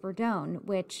Risperidone,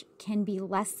 which can be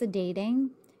less sedating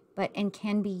and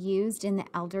can be used in the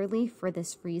elderly for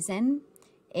this reason.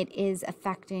 It is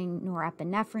affecting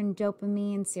norepinephrine,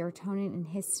 dopamine, serotonin, and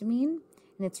histamine,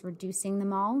 and it's reducing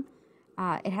them all.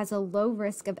 It has a low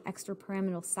risk of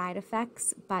extrapyramidal side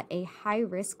effects, but a high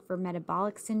risk for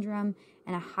metabolic syndrome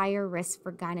and a higher risk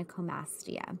for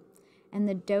gynecomastia. And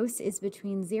the dose is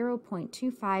between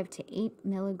 0.25 to 8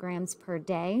 milligrams per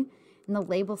day. And the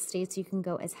label states you can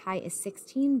go as high as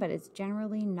 16, but it's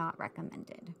generally not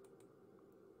recommended.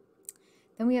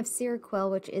 Then we have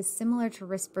Seroquel, which is similar to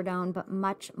Risperidone, but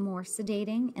much more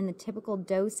sedating, and the typical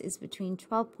dose is between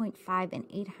 12.5 and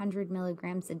 800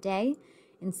 milligrams a day,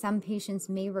 and some patients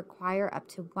may require up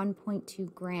to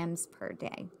 1.2 grams per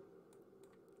day.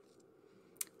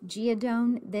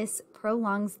 Geodone, this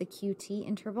prolongs the QT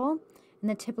interval, and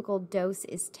the typical dose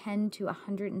is 10 to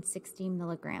 160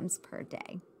 milligrams per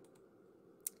day.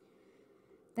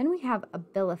 Then we have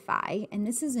Abilify, and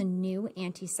this is a new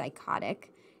antipsychotic,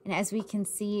 and as we can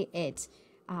see, it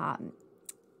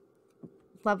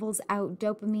levels out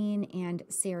dopamine and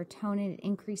serotonin. It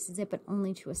increases it, but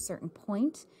only to a certain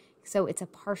point, so it's a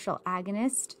partial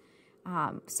agonist.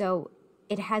 So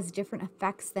it has different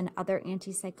effects than other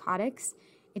antipsychotics.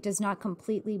 It does not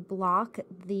completely block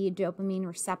the dopamine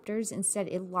receptors. Instead,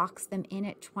 it locks them in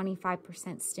at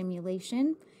 25%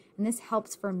 stimulation. And this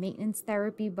helps for maintenance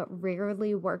therapy, but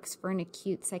rarely works for an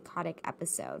acute psychotic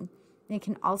episode. And it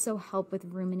can also help with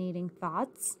ruminating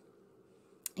thoughts.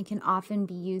 It can often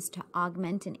be used to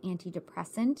augment an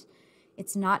antidepressant.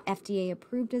 It's not FDA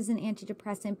approved as an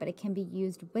antidepressant, but it can be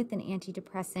used with an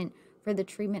antidepressant for the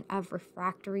treatment of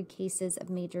refractory cases of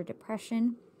major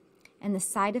depression. And the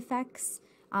side effects,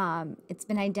 it's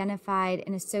been identified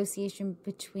an association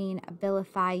between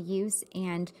Abilify use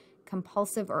and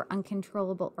compulsive or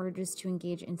uncontrollable urges to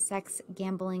engage in sex,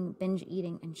 gambling, binge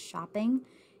eating, and shopping.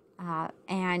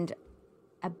 And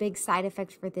a big side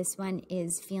effect for this one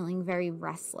is feeling very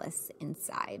restless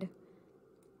inside.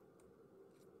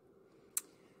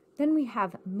 Then we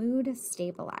have mood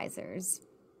stabilizers.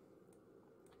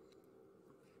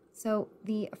 So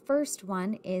the first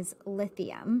one is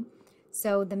lithium.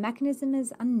 So the mechanism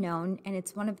is unknown, and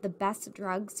it's one of the best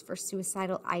drugs for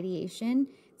suicidal ideation.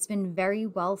 It's been very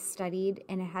well studied,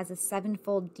 and it has a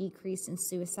 7-fold decrease in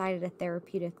suicide at a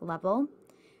therapeutic level.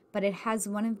 But it has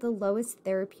one of the lowest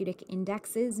therapeutic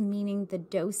indexes, meaning the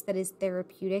dose that is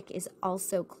therapeutic is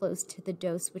also close to the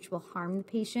dose which will harm the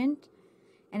patient.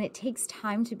 And it takes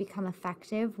time to become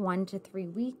effective, 1 to 3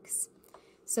 weeks.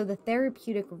 So the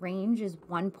therapeutic range is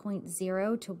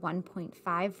 1.0 to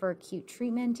 1.5 for acute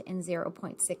treatment and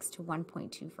 0.6 to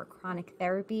 1.2 for chronic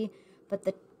therapy, but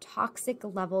the toxic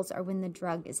levels are when the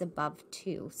drug is above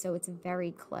 2, so it's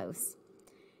very close.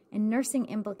 And nursing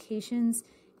implications,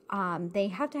 they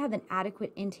have to have an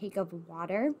adequate intake of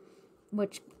water,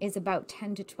 which is about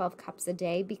 10 to 12 cups a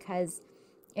day, because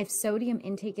if sodium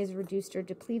intake is reduced or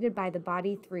depleted by the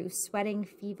body through sweating,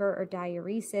 fever, or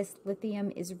diuresis, lithium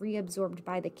is reabsorbed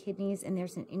by the kidneys and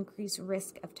there's an increased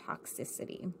risk of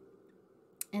toxicity.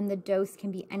 And the dose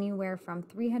can be anywhere from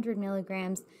 300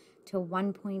 milligrams to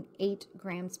 1.8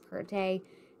 grams per day.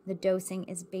 The dosing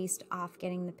is based off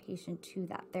getting the patient to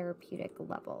that therapeutic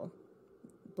level,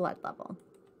 blood level.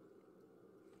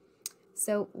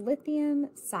 So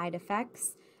lithium side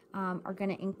effects are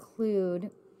going to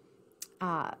include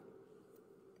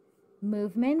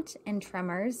movement and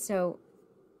tremors. So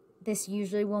this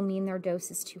usually will mean their dose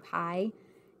is too high.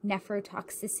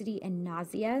 Nephrotoxicity and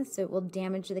nausea. So it will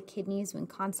damage the kidneys when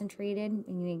concentrated,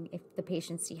 meaning if the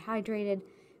patient's dehydrated.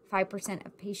 5%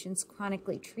 of patients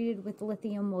chronically treated with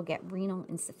lithium will get renal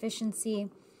insufficiency.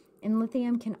 And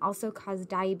lithium can also cause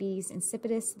diabetes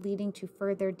insipidus, leading to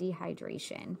further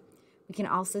dehydration. We can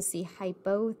also see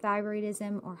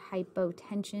hypothyroidism or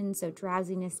hypotension, so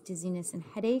drowsiness, dizziness, and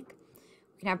headache.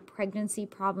 We can have pregnancy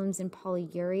problems and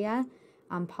polyuria.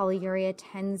 Polyuria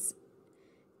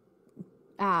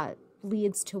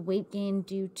leads to weight gain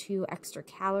due to extra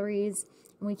calories.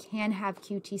 And we can have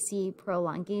QTc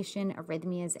prolongation,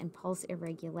 arrhythmias, and pulse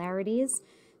irregularities.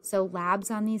 So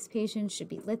labs on these patients should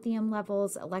be lithium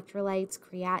levels, electrolytes,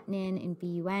 creatinine, and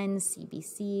BUN,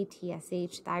 CBC,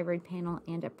 TSH, thyroid panel,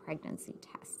 and a pregnancy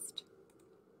test.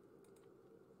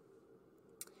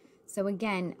 So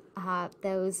again,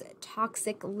 those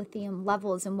toxic lithium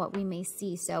levels and what we may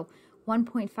see. So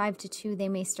 1.5 to 2, they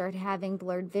may start having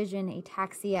blurred vision,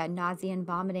 ataxia, nausea and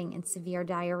vomiting, and severe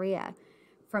diarrhea.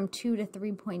 From 2 to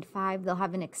 3.5, they'll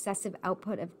have an excessive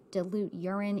output of dilute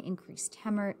urine, increased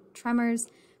tremors,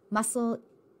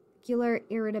 muscular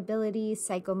irritability,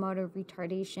 psychomotor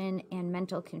retardation, and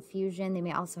mental confusion. They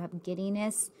may also have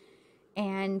giddiness.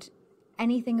 And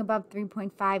anything above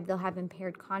 3.5, they'll have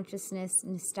impaired consciousness,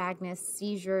 nystagmus,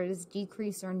 seizures,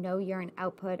 decrease or no urine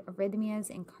output, arrhythmias,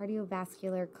 and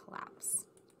cardiovascular collapse.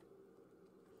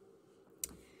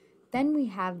 Then we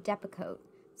have Depakote.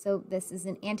 So this is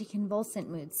an anticonvulsant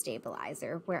mood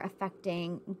stabilizer. We're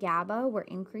affecting GABA, we're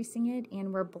increasing it,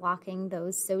 and we're blocking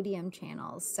those sodium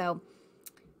channels. So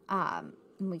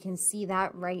we can see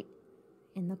that right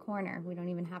in the corner. We don't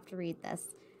even have to read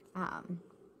this.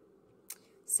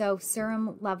 So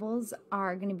serum levels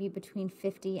are going to be between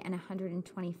 50 and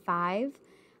 125.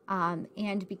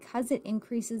 And because it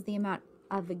increases the amount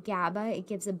of GABA, it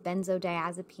gives a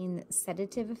benzodiazepine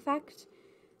sedative effect.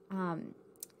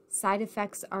 Side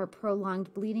effects are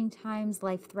prolonged bleeding times,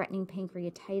 life-threatening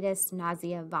pancreatitis,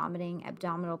 nausea, vomiting,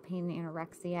 abdominal pain,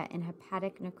 anorexia, and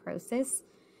hepatic necrosis.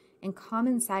 And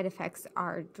common side effects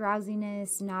are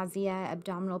drowsiness, nausea,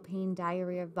 abdominal pain,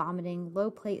 diarrhea, vomiting, low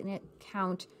platelet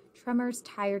count, tremors,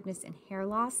 tiredness, and hair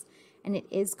loss. And it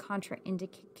is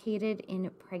contraindicated in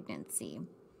pregnancy.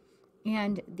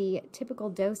 And the typical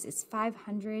dose is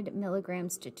 500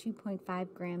 milligrams to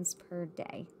 2.5 grams per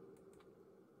day.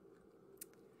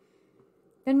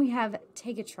 Then we have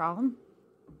Doctoral.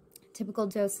 Typical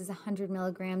dose is 100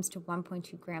 milligrams to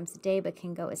 1.2 grams a day, but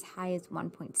can go as high as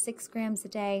 1.6 grams a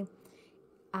day.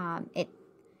 It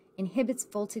inhibits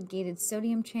voltage-gated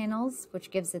sodium channels, which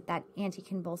gives it that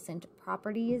anticonvulsant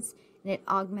properties, and it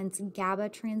augments GABA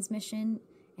transmission,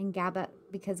 and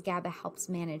because GABA helps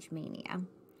manage mania.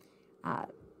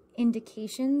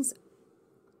 Indications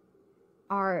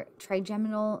are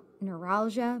trigeminal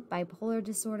neuralgia, bipolar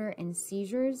disorder, and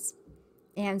seizures.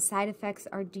 And side effects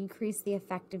are decrease the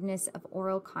effectiveness of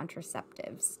oral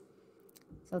contraceptives.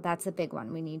 So that's a big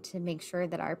one. We need to make sure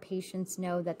that our patients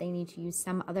know that they need to use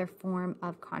some other form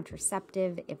of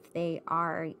contraceptive if they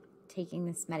are taking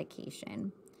this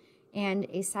medication. And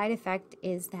a side effect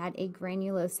is that a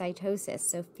granulocytosis,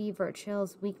 so fever,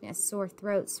 chills, weakness, sore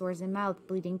throat, sores in mouth,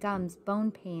 bleeding gums,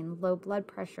 bone pain, low blood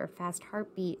pressure, fast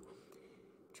heartbeat,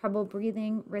 trouble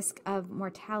breathing, risk of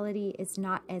mortality is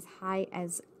not as high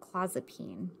as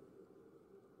clozapine.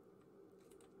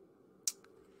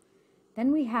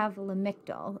 Then we have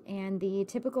Lamictal, and the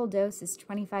typical dose is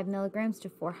 25 milligrams to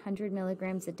 400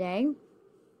 milligrams a day.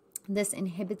 This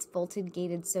inhibits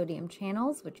voltage-gated sodium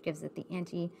channels, which gives it the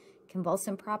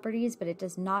anticonvulsant properties, but it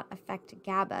does not affect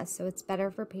GABA, so it's better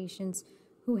for patients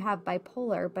who have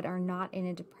bipolar but are not in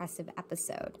a depressive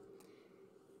episode.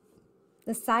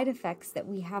 The side effects that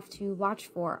we have to watch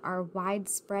for are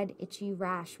widespread itchy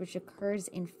rash, which occurs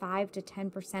in 5 to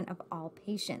 10% of all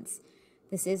patients.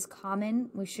 This is common.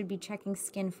 We should be checking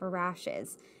skin for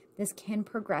rashes. This can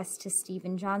progress to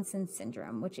Stevens-Johnson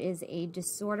syndrome, which is a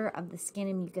disorder of the skin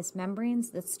and mucous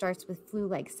membranes that starts with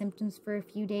flu-like symptoms for a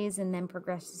few days and then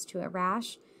progresses to a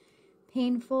rash.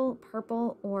 Painful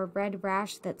purple or red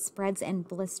rash that spreads and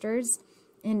blisters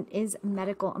and is a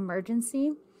medical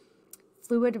emergency.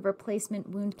 Fluid replacement,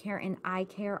 wound care, and eye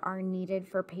care are needed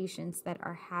for patients that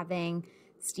are having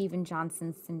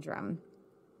Stevens-Johnson syndrome.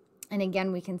 And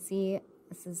again, we can see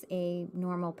this is a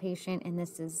normal patient, and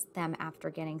this is them after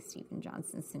getting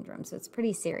Stevens-Johnson syndrome. So it's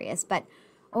pretty serious. But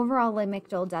overall,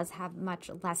 Lamictal does have much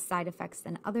less side effects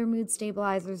than other mood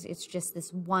stabilizers. It's just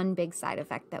this one big side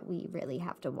effect that we really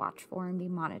have to watch for and be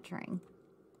monitoring.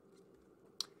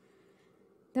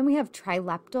 Then we have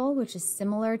Trileptal, which is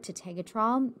similar to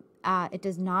Tegatrol. It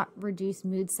does not reduce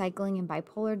mood cycling in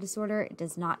bipolar disorder. It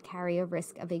does not carry a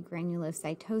risk of a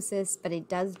granulocytosis, but it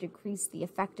does decrease the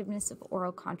effectiveness of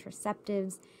oral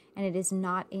contraceptives, and it is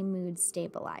not a mood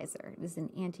stabilizer. It is an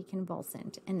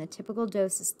anticonvulsant, and the typical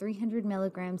dose is 300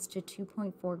 milligrams to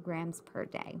 2.4 grams per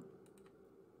day.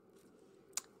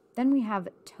 Then we have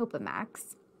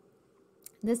Topamax.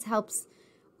 This helps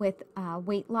with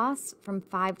weight loss from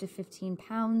 5 to 15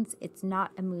 pounds. It's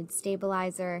not a mood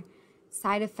stabilizer.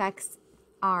 Side effects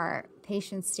are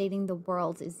patients stating the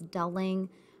world is dulling,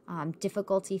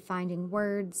 difficulty finding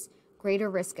words, greater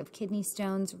risk of kidney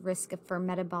stones, for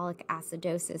metabolic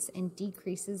acidosis, and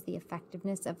decreases the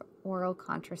effectiveness of oral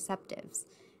contraceptives.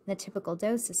 The typical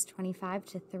dose is 25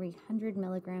 to 300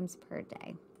 milligrams per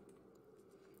day.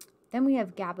 Then we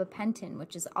have gabapentin,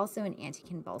 which is also an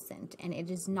anticonvulsant, and it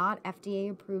is not FDA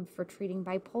approved for treating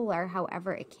bipolar.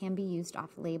 However, it can be used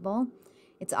off-label.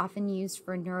 It's often used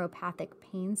for neuropathic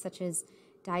pain, such as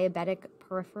diabetic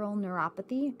peripheral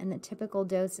neuropathy, and the typical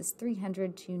dose is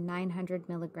 300 to 900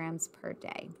 milligrams per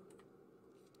day.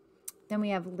 Then we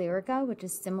have Lyrica, which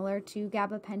is similar to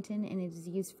gabapentin, and it is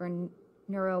used for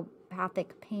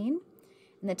neuropathic pain,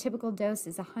 and the typical dose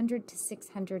is 100 to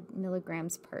 600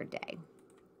 milligrams per day.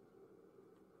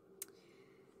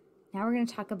 Now we're going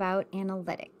to talk about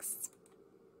analytics.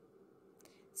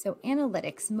 So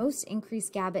analytics, most increase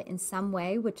GABA in some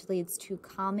way, which leads to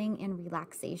calming and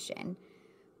relaxation.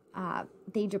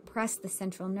 They depress the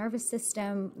central nervous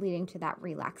system, leading to that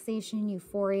relaxation,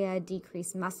 euphoria,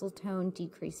 decreased muscle tone,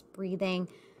 decreased breathing,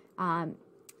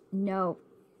 no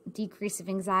decrease of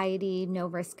anxiety, no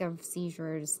risk of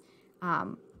seizures,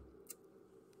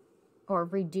 or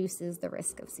reduces the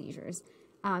risk of seizures.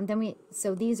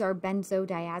 So these are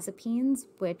benzodiazepines,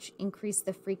 which increase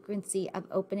the frequency of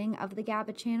opening of the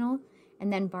GABA channel,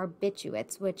 and then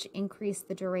barbiturates, which increase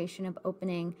the duration of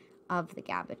opening of the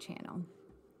GABA channel.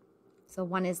 So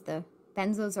one is the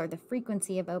benzos are the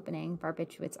frequency of opening,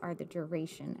 barbiturates are the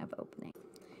duration of opening.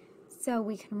 So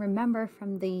we can remember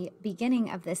from the beginning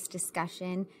of this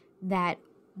discussion that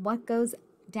what goes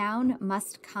down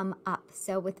must come up.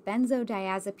 So with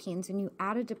benzodiazepines, when you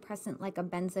add a depressant like a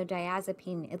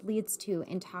benzodiazepine, it leads to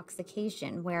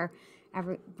intoxication where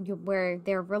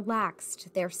they're relaxed,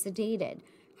 they're sedated.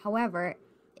 However,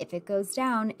 if it goes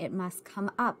down, it must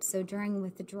come up. So during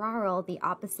withdrawal, the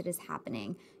opposite is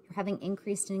happening. You're having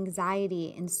increased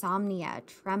anxiety, insomnia,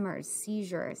 tremors,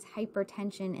 seizures,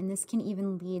 hypertension, and this can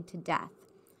even lead to death.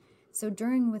 So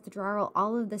during withdrawal,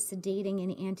 all of the sedating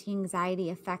and anti-anxiety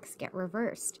effects get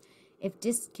reversed. If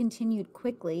discontinued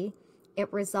quickly,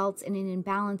 it results in an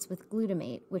imbalance with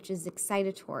glutamate, which is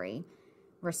excitatory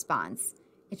response.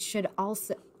 It should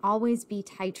also always be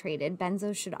titrated.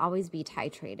 Benzos should always be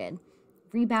titrated.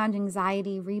 Rebound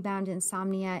anxiety, rebound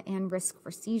insomnia, and risk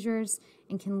for seizures,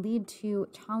 and can lead to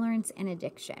tolerance and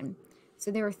addiction.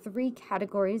 So there are 3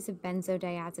 categories of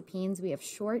benzodiazepines. We have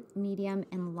short, medium,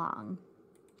 and long.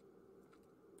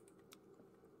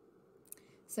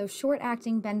 So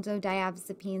short-acting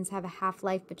benzodiazepines have a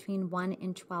half-life between 1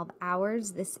 and 12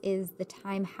 hours. This is the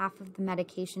time half of the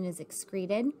medication is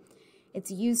excreted.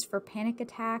 It's used for panic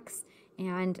attacks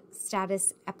and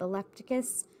status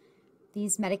epilepticus.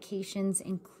 These medications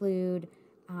include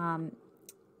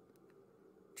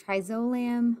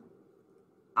trizolam,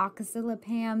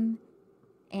 oxazolapam,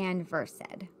 and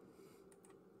Versed.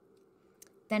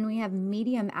 Then we have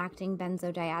medium-acting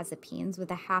benzodiazepines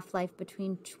with a half-life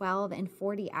between 12 and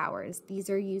 40 hours. These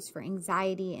are used for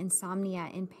anxiety, insomnia,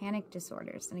 and panic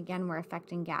disorders. And again, we're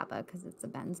affecting GABA because it's a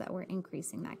benzo. We're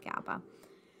increasing that GABA.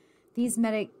 These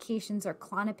medications are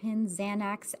Klonopin,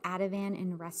 Xanax, Ativan,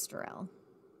 and Restoril.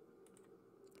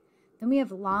 Then we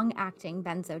have long-acting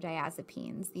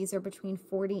benzodiazepines. These are between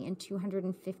 40 and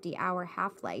 250-hour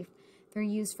half-life. They're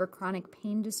used for chronic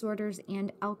pain disorders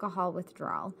and alcohol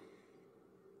withdrawal.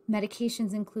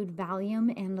 Medications include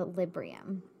Valium and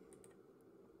Librium.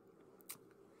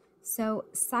 So,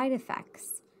 side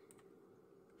effects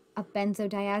of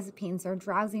benzodiazepines are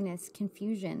drowsiness,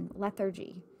 confusion,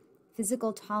 lethargy,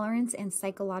 physical tolerance and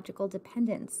psychological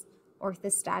dependence,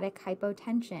 orthostatic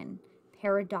hypotension,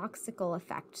 paradoxical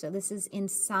effect. So this is in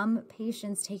some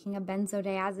patients taking a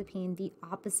benzodiazepine, the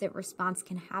opposite response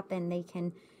can happen. They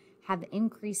can have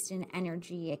increased in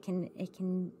energy. It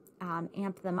can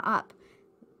amp them up.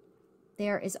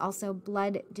 There is also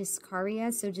blood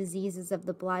dyschardia, so diseases of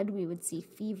the blood. We would see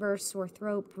fever, sore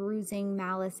throat, bruising,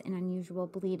 malice, and unusual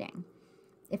bleeding.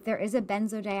 If there is a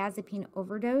benzodiazepine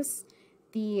overdose,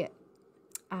 the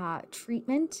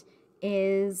treatment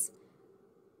is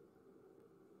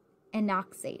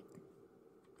enoxate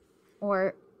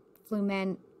or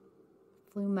flumazenil.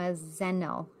 I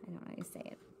don't know how you say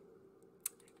it.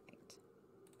 Right.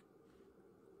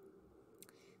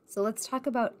 So let's talk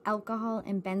about alcohol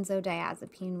and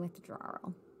benzodiazepine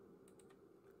withdrawal.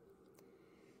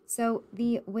 So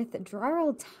the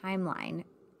withdrawal timeline,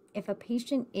 if a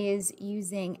patient is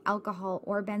using alcohol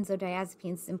or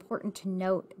benzodiazepines, it's important to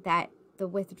note that the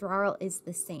withdrawal is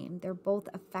the same. They're both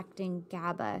affecting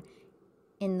GABA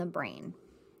in the brain.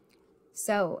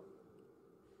 So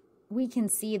we can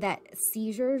see that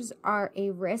seizures are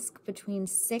a risk between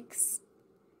 6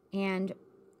 and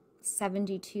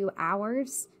 72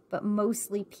 hours, but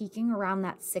mostly peaking around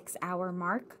that 6-hour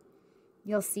mark.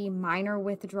 You'll see minor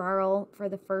withdrawal for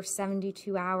the first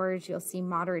 72 hours. You'll see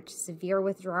moderate to severe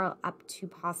withdrawal up to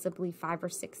possibly 5 or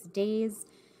 6 days.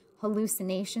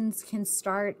 Hallucinations can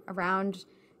start around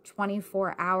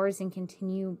 24 hours and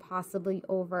continue possibly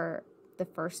over the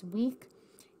first week.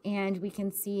 And we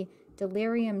can see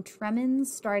delirium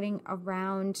tremens starting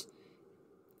around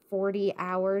 40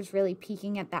 hours, really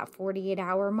peaking at that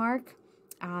 48-hour mark,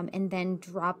 and then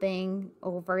dropping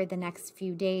over the next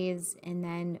few days, and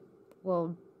then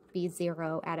will be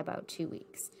 0 at about 2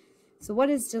 weeks. So what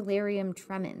is delirium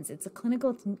tremens? It's a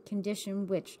clinical condition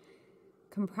which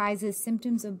comprises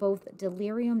symptoms of both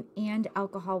delirium and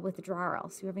alcohol withdrawal.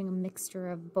 So you're having a mixture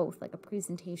of both, like a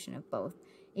presentation of both.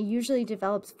 It usually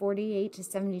develops 48 to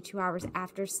 72 hours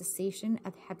after cessation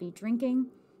of heavy drinking.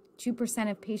 2%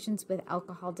 of patients with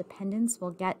alcohol dependence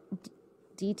will get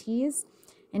DTs,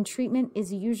 and treatment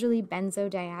is usually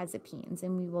benzodiazepines,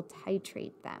 and we will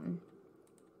titrate them.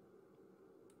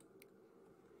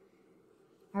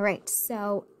 All right,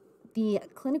 so the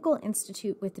Clinical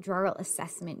Institute Withdrawal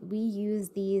Assessment, we use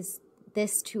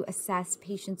this to assess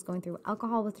patients going through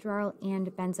alcohol withdrawal and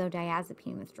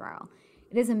benzodiazepine withdrawal.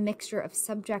 It is a mixture of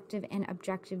subjective and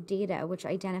objective data, which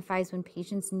identifies when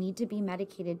patients need to be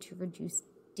medicated to reduce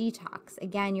detox.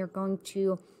 Again, you're going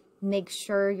to make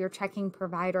sure you're checking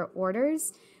provider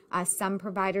orders. Some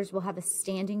providers will have a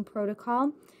standing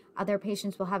protocol. Other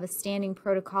patients will have a standing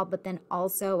protocol, but then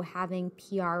also having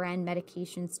PRN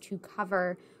medications to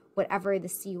cover whatever the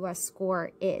CUS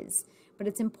score is. But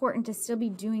it's important to still be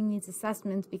doing these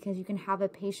assessments because you can have a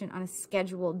patient on a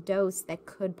scheduled dose that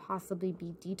could possibly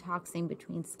be detoxing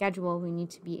between schedule. We need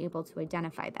to be able to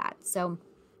identify that. So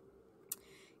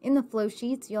in the flow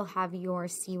sheets, you'll have your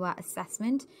CUA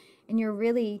assessment, and you're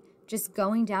really just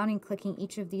going down and clicking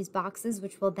each of these boxes,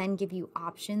 which will then give you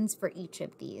options for each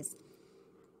of these.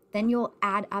 Then you'll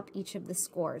add up each of the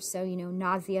scores. So,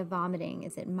 nausea, vomiting,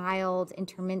 is it mild,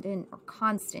 intermittent, or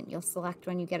constant? You'll select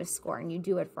when you get a score, and you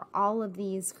do it for all of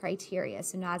these criteria.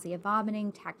 So nausea,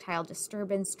 vomiting, tactile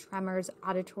disturbance, tremors,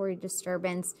 auditory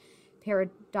disturbance,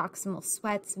 paradoximal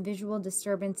sweats, visual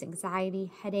disturbance,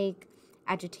 anxiety, headache,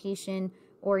 agitation,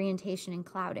 orientation, and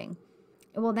clouding.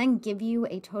 It will then give you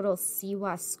a total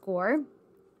CUA score.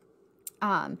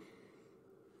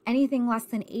 Anything less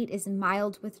than 8 is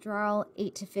mild withdrawal,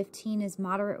 8 to 15 is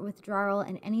moderate withdrawal,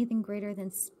 and anything greater than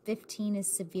 15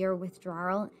 is severe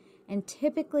withdrawal. And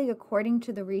typically, according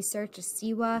to the research, a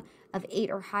CUA of 8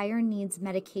 or higher needs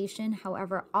medication.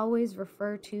 However, always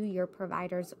refer to your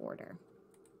provider's order.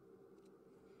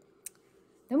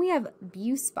 Then we have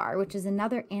Buspar, which is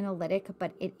another analytic,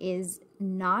 but it is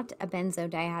not a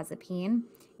benzodiazepine.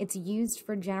 It's used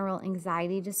for general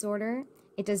anxiety disorder.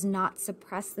 It does not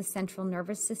suppress the central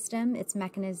nervous system. Its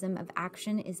mechanism of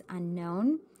action is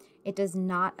unknown. It does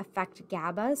not affect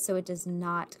GABA, so it does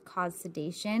not cause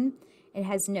sedation. It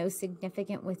has no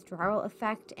significant withdrawal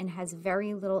effect and has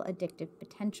very little addictive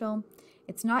potential.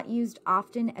 It's not used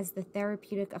often as the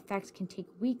therapeutic effect can take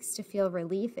weeks to feel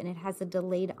relief, and it has a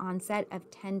delayed onset of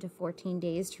 10 to 14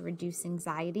 days to reduce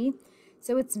anxiety.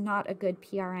 So it's not a good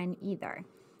PRN either.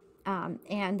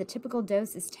 And the typical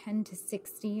dose is 10 to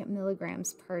 60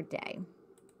 milligrams per day.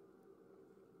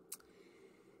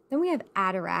 Then we have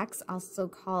Atarax, also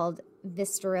called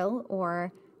Vistaril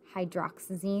or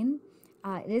hydroxyzine.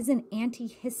 It is an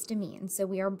antihistamine, so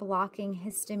we are blocking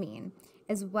histamine,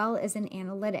 as well as an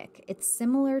analytic. It's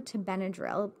similar to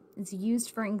Benadryl. It's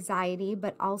used for anxiety,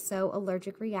 but also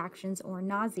allergic reactions or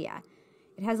nausea.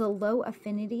 It has a low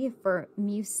affinity for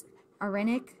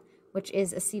muscarinic, which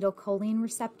is acetylcholine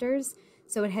receptors,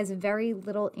 so it has very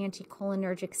little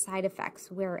anticholinergic side effects,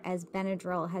 whereas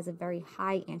Benadryl has a very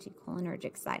high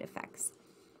anticholinergic side effects.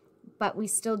 But we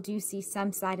still do see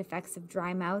some side effects of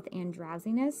dry mouth and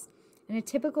drowsiness, and a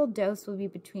typical dose will be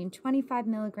between 25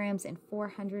 milligrams and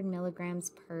 400 milligrams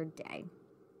per day.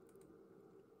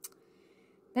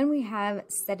 Then we have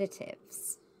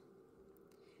sedatives.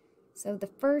 So the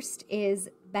first is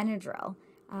Benadryl,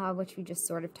 which we just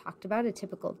sort of talked about. A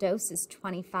typical dose is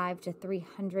 25 to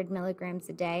 300 milligrams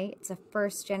a day. It's a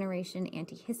first-generation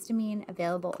antihistamine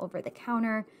available over the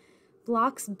counter.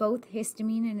 Blocks both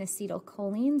histamine and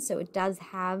acetylcholine, so it does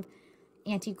have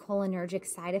anticholinergic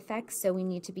side effects, so we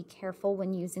need to be careful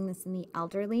when using this in the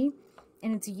elderly.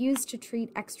 And it's used to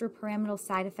treat extrapyramidal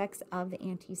side effects of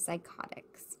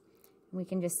antipsychotics. We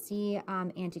can just see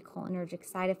anticholinergic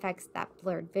side effects, that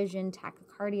blurred vision,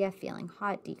 tachycardia, feeling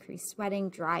hot, decreased sweating,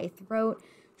 dry throat,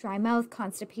 dry mouth,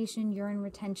 constipation, urine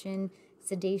retention,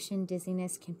 sedation,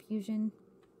 dizziness, confusion,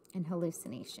 and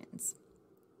hallucinations.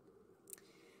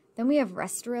 Then we have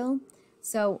Restoril.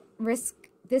 So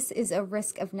this is a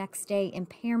risk of next day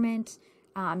impairment,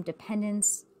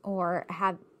 dependence, or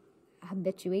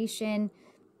habituation,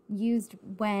 used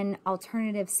when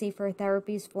alternative safer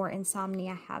therapies for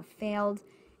insomnia have failed.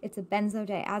 It's a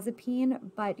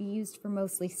benzodiazepine, but used for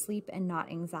mostly sleep and not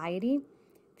anxiety.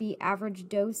 The average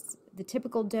dose, the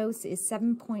typical dose is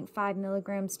 7.5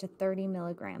 milligrams to 30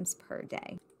 milligrams per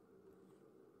day.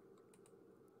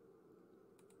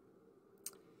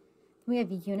 We have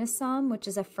Unisom, which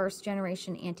is a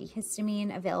first-generation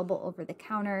antihistamine available over the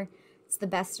counter. It's the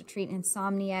best to treat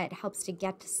insomnia. It helps to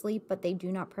get to sleep, but they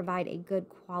do not provide a good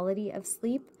quality of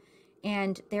sleep.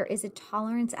 And there is a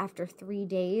tolerance after 3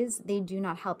 days. They do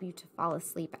not help you to fall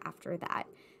asleep after that.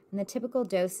 And the typical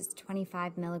dose is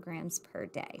 25 milligrams per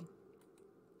day.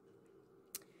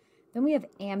 Then we have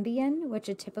Ambien, which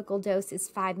a typical dose is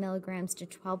 5 milligrams to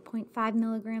 12.5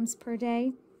 milligrams per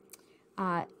day.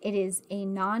 It is a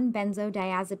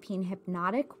non-benzodiazepine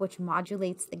hypnotic, which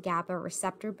modulates the GABA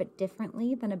receptor, but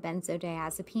differently than a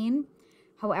benzodiazepine.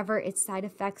 However, its side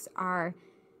effects are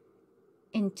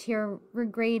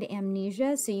anterograde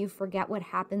amnesia, so you forget what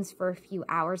happens for a few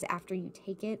hours after you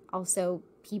take it. Also,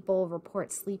 people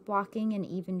report sleepwalking and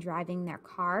even driving their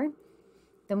car.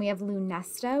 Then we have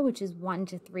Lunesta, which is 1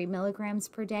 to 3 milligrams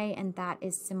per day, and that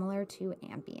is similar to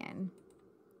Ambien.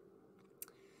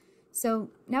 So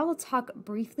now we'll talk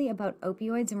briefly about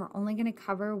opioids, and we're only going to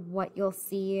cover what you'll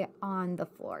see on the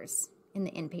floors in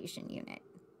the inpatient unit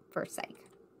for psych.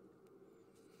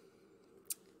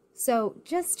 So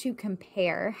just to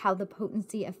compare how the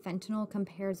potency of fentanyl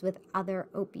compares with other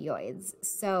opioids.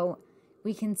 So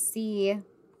we can see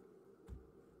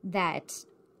that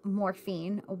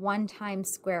morphine, 1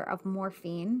 times square of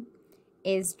morphine,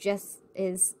 is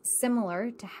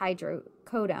similar to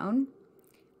hydrocodone.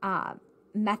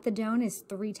 Methadone is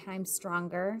 3 times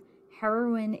stronger.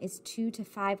 Heroin is 2 to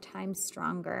 5 times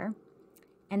stronger.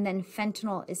 And then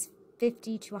fentanyl is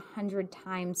 50 to 100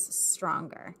 times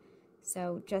stronger.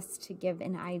 So just to give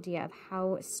an idea of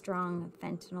how strong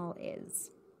fentanyl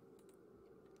is.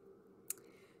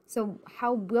 So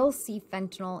how we'll see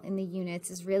fentanyl in the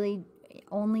units is really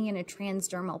only in a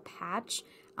transdermal patch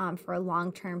for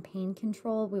long-term pain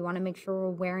control. We want to make sure we're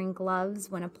wearing gloves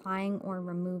when applying or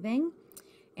removing.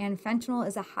 And fentanyl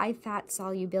is a high-fat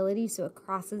solubility, so it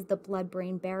crosses the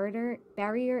blood-brain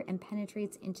barrier and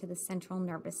penetrates into the central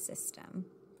nervous system.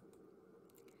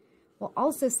 We'll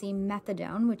also see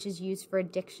methadone, which is used for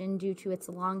addiction due to its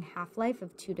long half-life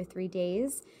of 2 to 3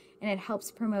 days, and it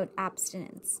helps promote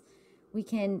abstinence. We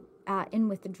can, in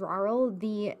withdrawal,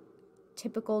 the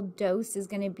typical dose is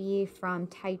going to be from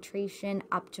titration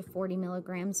up to 40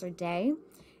 milligrams a day.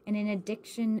 And in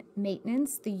addiction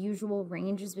maintenance, the usual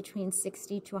range is between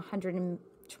 60 to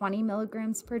 120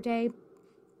 milligrams per day,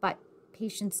 but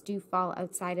patients do fall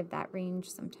outside of that range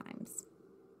sometimes.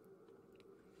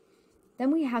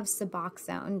 Then we have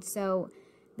Suboxone. So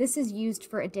this is used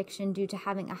for addiction due to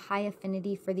having a high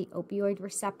affinity for the opioid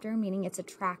receptor, meaning it's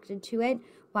attracted to it,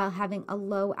 while having a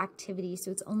low activity.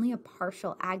 So it's only a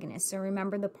partial agonist. So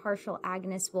remember, the partial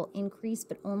agonist will increase,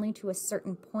 but only to a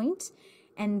certain point,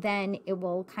 and then it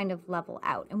will kind of level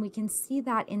out. And we can see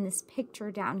that in this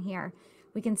picture down here.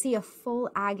 We can see a full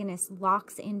agonist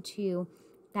locks into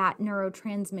that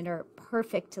neurotransmitter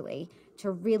perfectly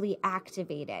to really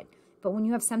activate it. But when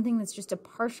you have something that's just a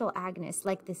partial agonist,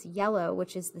 like this yellow,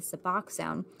 which is the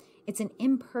Suboxone, it's an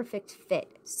imperfect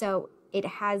fit. So it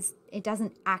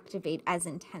doesn't activate as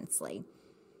intensely.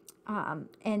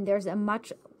 And there's a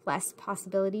much less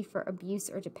possibility for abuse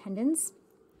or dependence.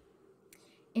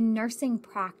 In nursing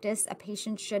practice, a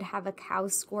patient should have a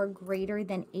COWS score greater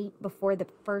than 8 before the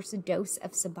first dose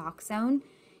of Suboxone.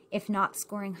 If not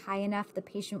scoring high enough, the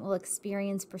patient will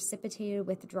experience precipitated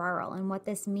withdrawal. And what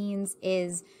this means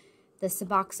is the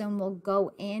Suboxone will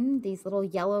go in, these little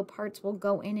yellow parts will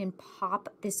go in and pop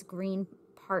this green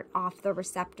part off the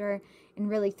receptor and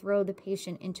really throw the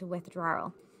patient into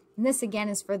withdrawal. And this again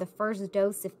is for the first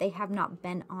dose if they have not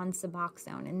been on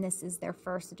Suboxone, and this is their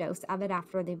first dose of it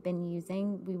after they've been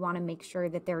using. We want to make sure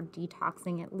that they're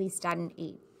detoxing at least at an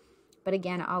 8. But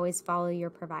again, always follow your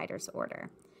provider's order.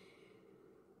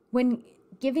 When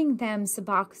giving them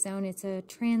Suboxone, it's a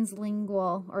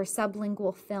translingual or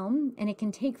sublingual film, and it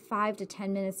can take 5 to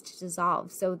 10 minutes to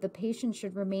dissolve. So the patient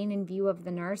should remain in view of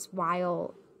the nurse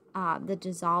while the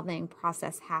dissolving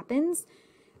process happens.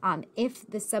 If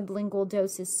the sublingual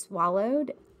dose is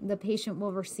swallowed, the patient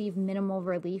will receive minimal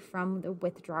relief from the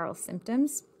withdrawal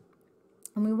symptoms.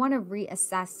 And we want to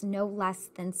reassess no less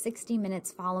than 60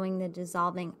 minutes following the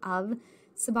dissolving of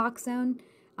Suboxone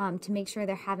to make sure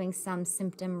they're having some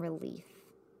symptom relief.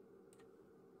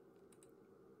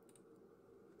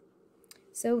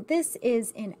 So this is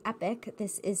in EPIC.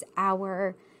 This is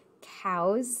our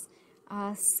COWS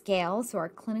scale, so our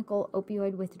clinical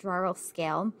opioid withdrawal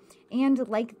scale. And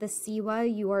like the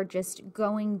CIWA, you are just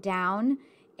going down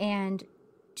and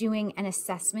doing an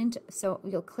assessment. So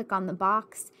you'll click on the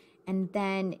box and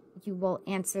then you will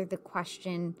answer the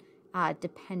question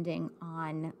depending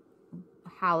on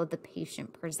how the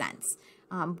patient presents.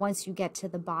 Once you get to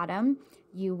the bottom,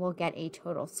 you will get a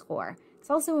total score. It's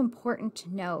also important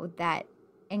to know that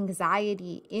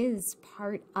anxiety is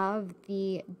part of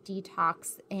the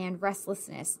detox and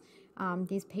restlessness.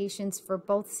 These patients for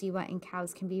both CIWA and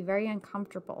COWS can be very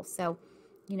uncomfortable. So,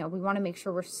 we want to make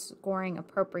sure we're scoring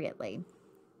appropriately.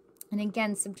 And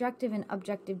again, subjective and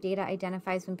objective data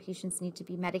identifies when patients need to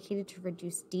be medicated to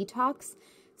reduce detox.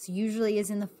 So usually is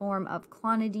in the form of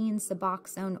clonidine,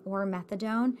 Suboxone, or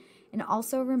methadone. And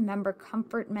also remember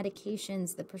comfort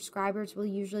medications. The prescribers will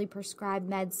usually prescribe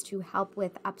meds to help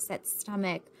with upset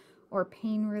stomach or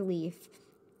pain relief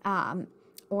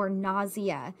or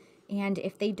nausea. And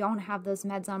if they don't have those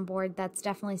meds on board, that's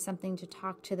definitely something to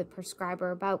talk to the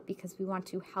prescriber about because we want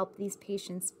to help these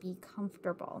patients be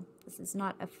comfortable. This is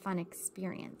not a fun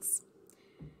experience.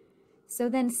 So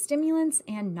then stimulants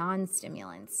and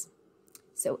non-stimulants.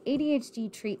 So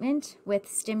ADHD treatment with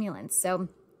stimulants. So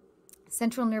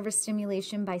central nervous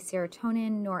stimulation by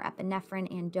serotonin, norepinephrine,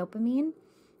 and dopamine.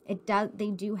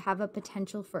 They do have a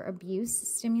potential for abuse,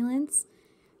 stimulants.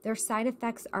 Their side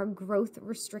effects are growth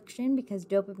restriction because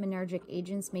dopaminergic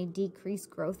agents may decrease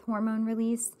growth hormone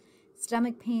release,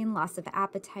 stomach pain, loss of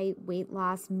appetite, weight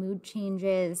loss, mood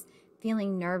changes,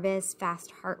 feeling nervous, fast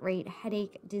heart rate,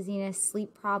 headache, dizziness,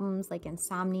 sleep problems like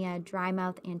insomnia, dry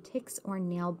mouth, and tics or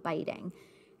nail biting.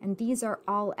 And these are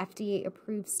all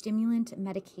FDA-approved stimulant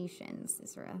medications.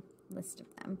 These are a list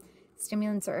of them.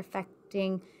 Stimulants are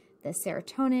affecting the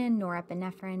serotonin,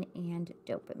 norepinephrine, and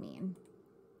dopamine.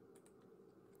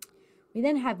 We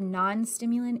then have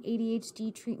non-stimulant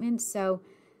ADHD treatment. So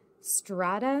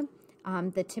Strata,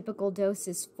 the typical dose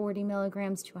is 40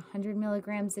 milligrams to 100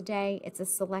 milligrams a day. It's a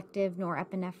selective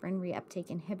norepinephrine reuptake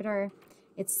inhibitor.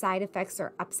 Its side effects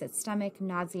are upset stomach,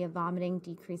 nausea, vomiting,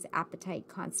 decreased appetite,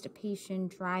 constipation,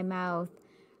 dry mouth,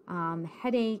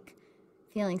 headache,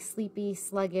 feeling sleepy,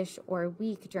 sluggish, or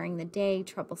weak during the day,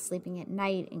 trouble sleeping at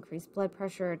night, increased blood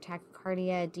pressure,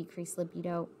 tachycardia, decreased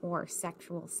libido, or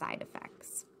sexual side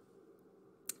effects.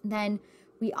 Then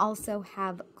we also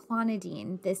have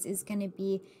clonidine. This is going to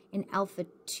be an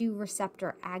alpha-2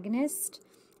 receptor agonist.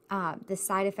 The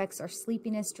side effects are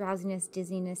sleepiness, drowsiness,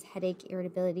 dizziness, headache,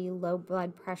 irritability, low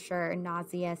blood pressure,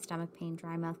 nausea, stomach pain,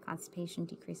 dry mouth, constipation,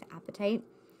 decreased appetite.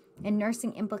 And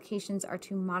nursing implications are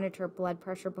to monitor blood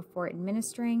pressure before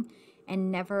administering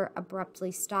and never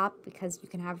abruptly stop because you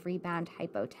can have rebound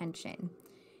hypotension.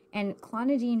 And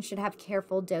clonidine should have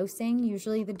careful dosing.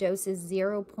 Usually the dose is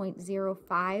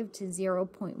 0.05 to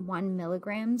 0.1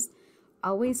 milligrams.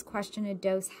 Always question a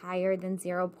dose higher than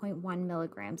 0.1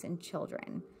 milligrams in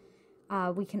children.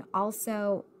 We can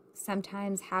also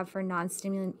sometimes have for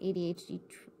non-stimulant ADHD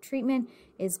treatment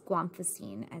is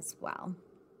guanfacine as well.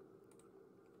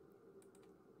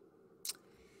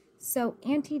 So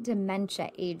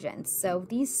anti-dementia agents. So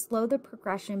these slow the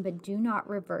progression but do not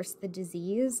reverse the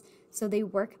disease. So they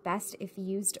work best if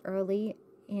used early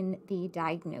in the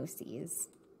diagnoses.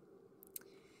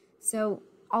 So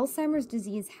Alzheimer's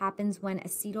disease happens when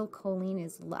acetylcholine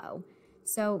is low.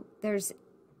 So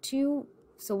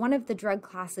one of the drug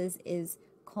classes is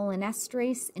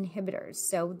cholinesterase inhibitors.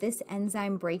 So this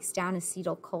enzyme breaks down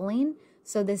acetylcholine.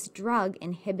 So this drug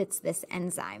inhibits this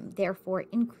enzyme, therefore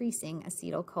increasing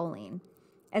acetylcholine.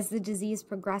 As the disease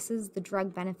progresses, the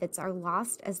drug benefits are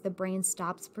lost as the brain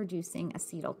stops producing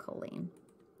acetylcholine.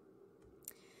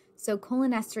 So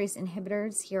cholinesterase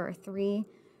inhibitors, here are 3: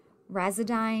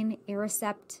 Razidine,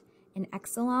 Aricept, and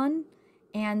Exelon.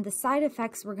 And the side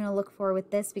effects we're going to look for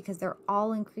with this, because they're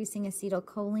all increasing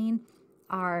acetylcholine,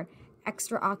 are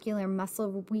extraocular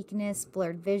muscle weakness,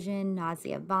 blurred vision,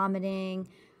 nausea, vomiting,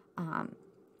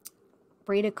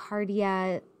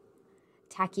 bradycardia,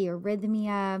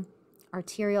 tachyarrhythmia,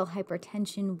 arterial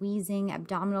hypertension, wheezing,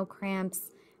 abdominal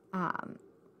cramps,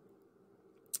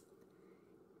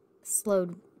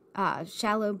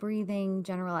 shallow breathing,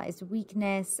 generalized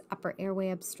weakness, upper airway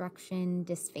obstruction,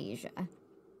 dysphagia.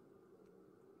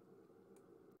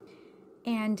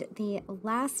 And the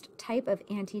last type of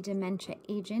anti-dementia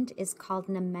agent is called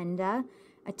Namenda.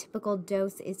 A typical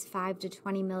dose is 5 to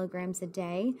 20 milligrams a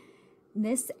day.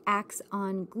 This acts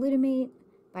on glutamate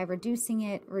by reducing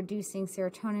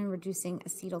serotonin, reducing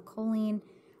acetylcholine.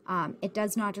 It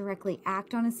does not directly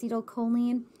act on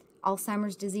acetylcholine.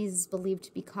 Alzheimer's disease is believed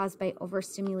to be caused by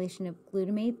overstimulation of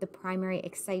glutamate, the primary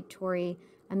excitatory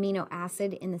amino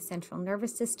acid in the central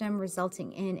nervous system,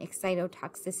 resulting in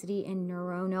excitotoxicity and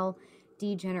neuronal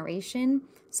degeneration.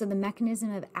 So the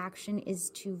mechanism of action is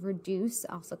to reduce,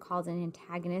 also called an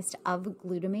antagonist of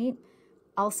glutamate,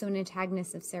 also an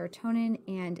antagonist of serotonin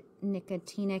and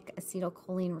nicotinic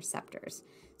acetylcholine receptors.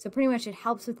 So pretty much it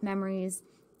helps with memories.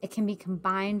 It can be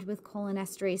combined with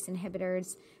cholinesterase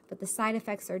inhibitors, but the side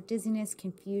effects are dizziness,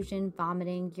 confusion,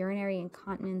 vomiting, urinary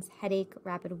incontinence, headache,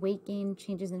 rapid weight gain,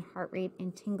 changes in heart rate,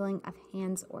 and tingling of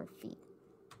hands or feet.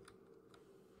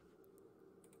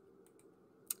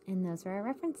 And those are our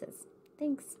references.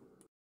 Thanks.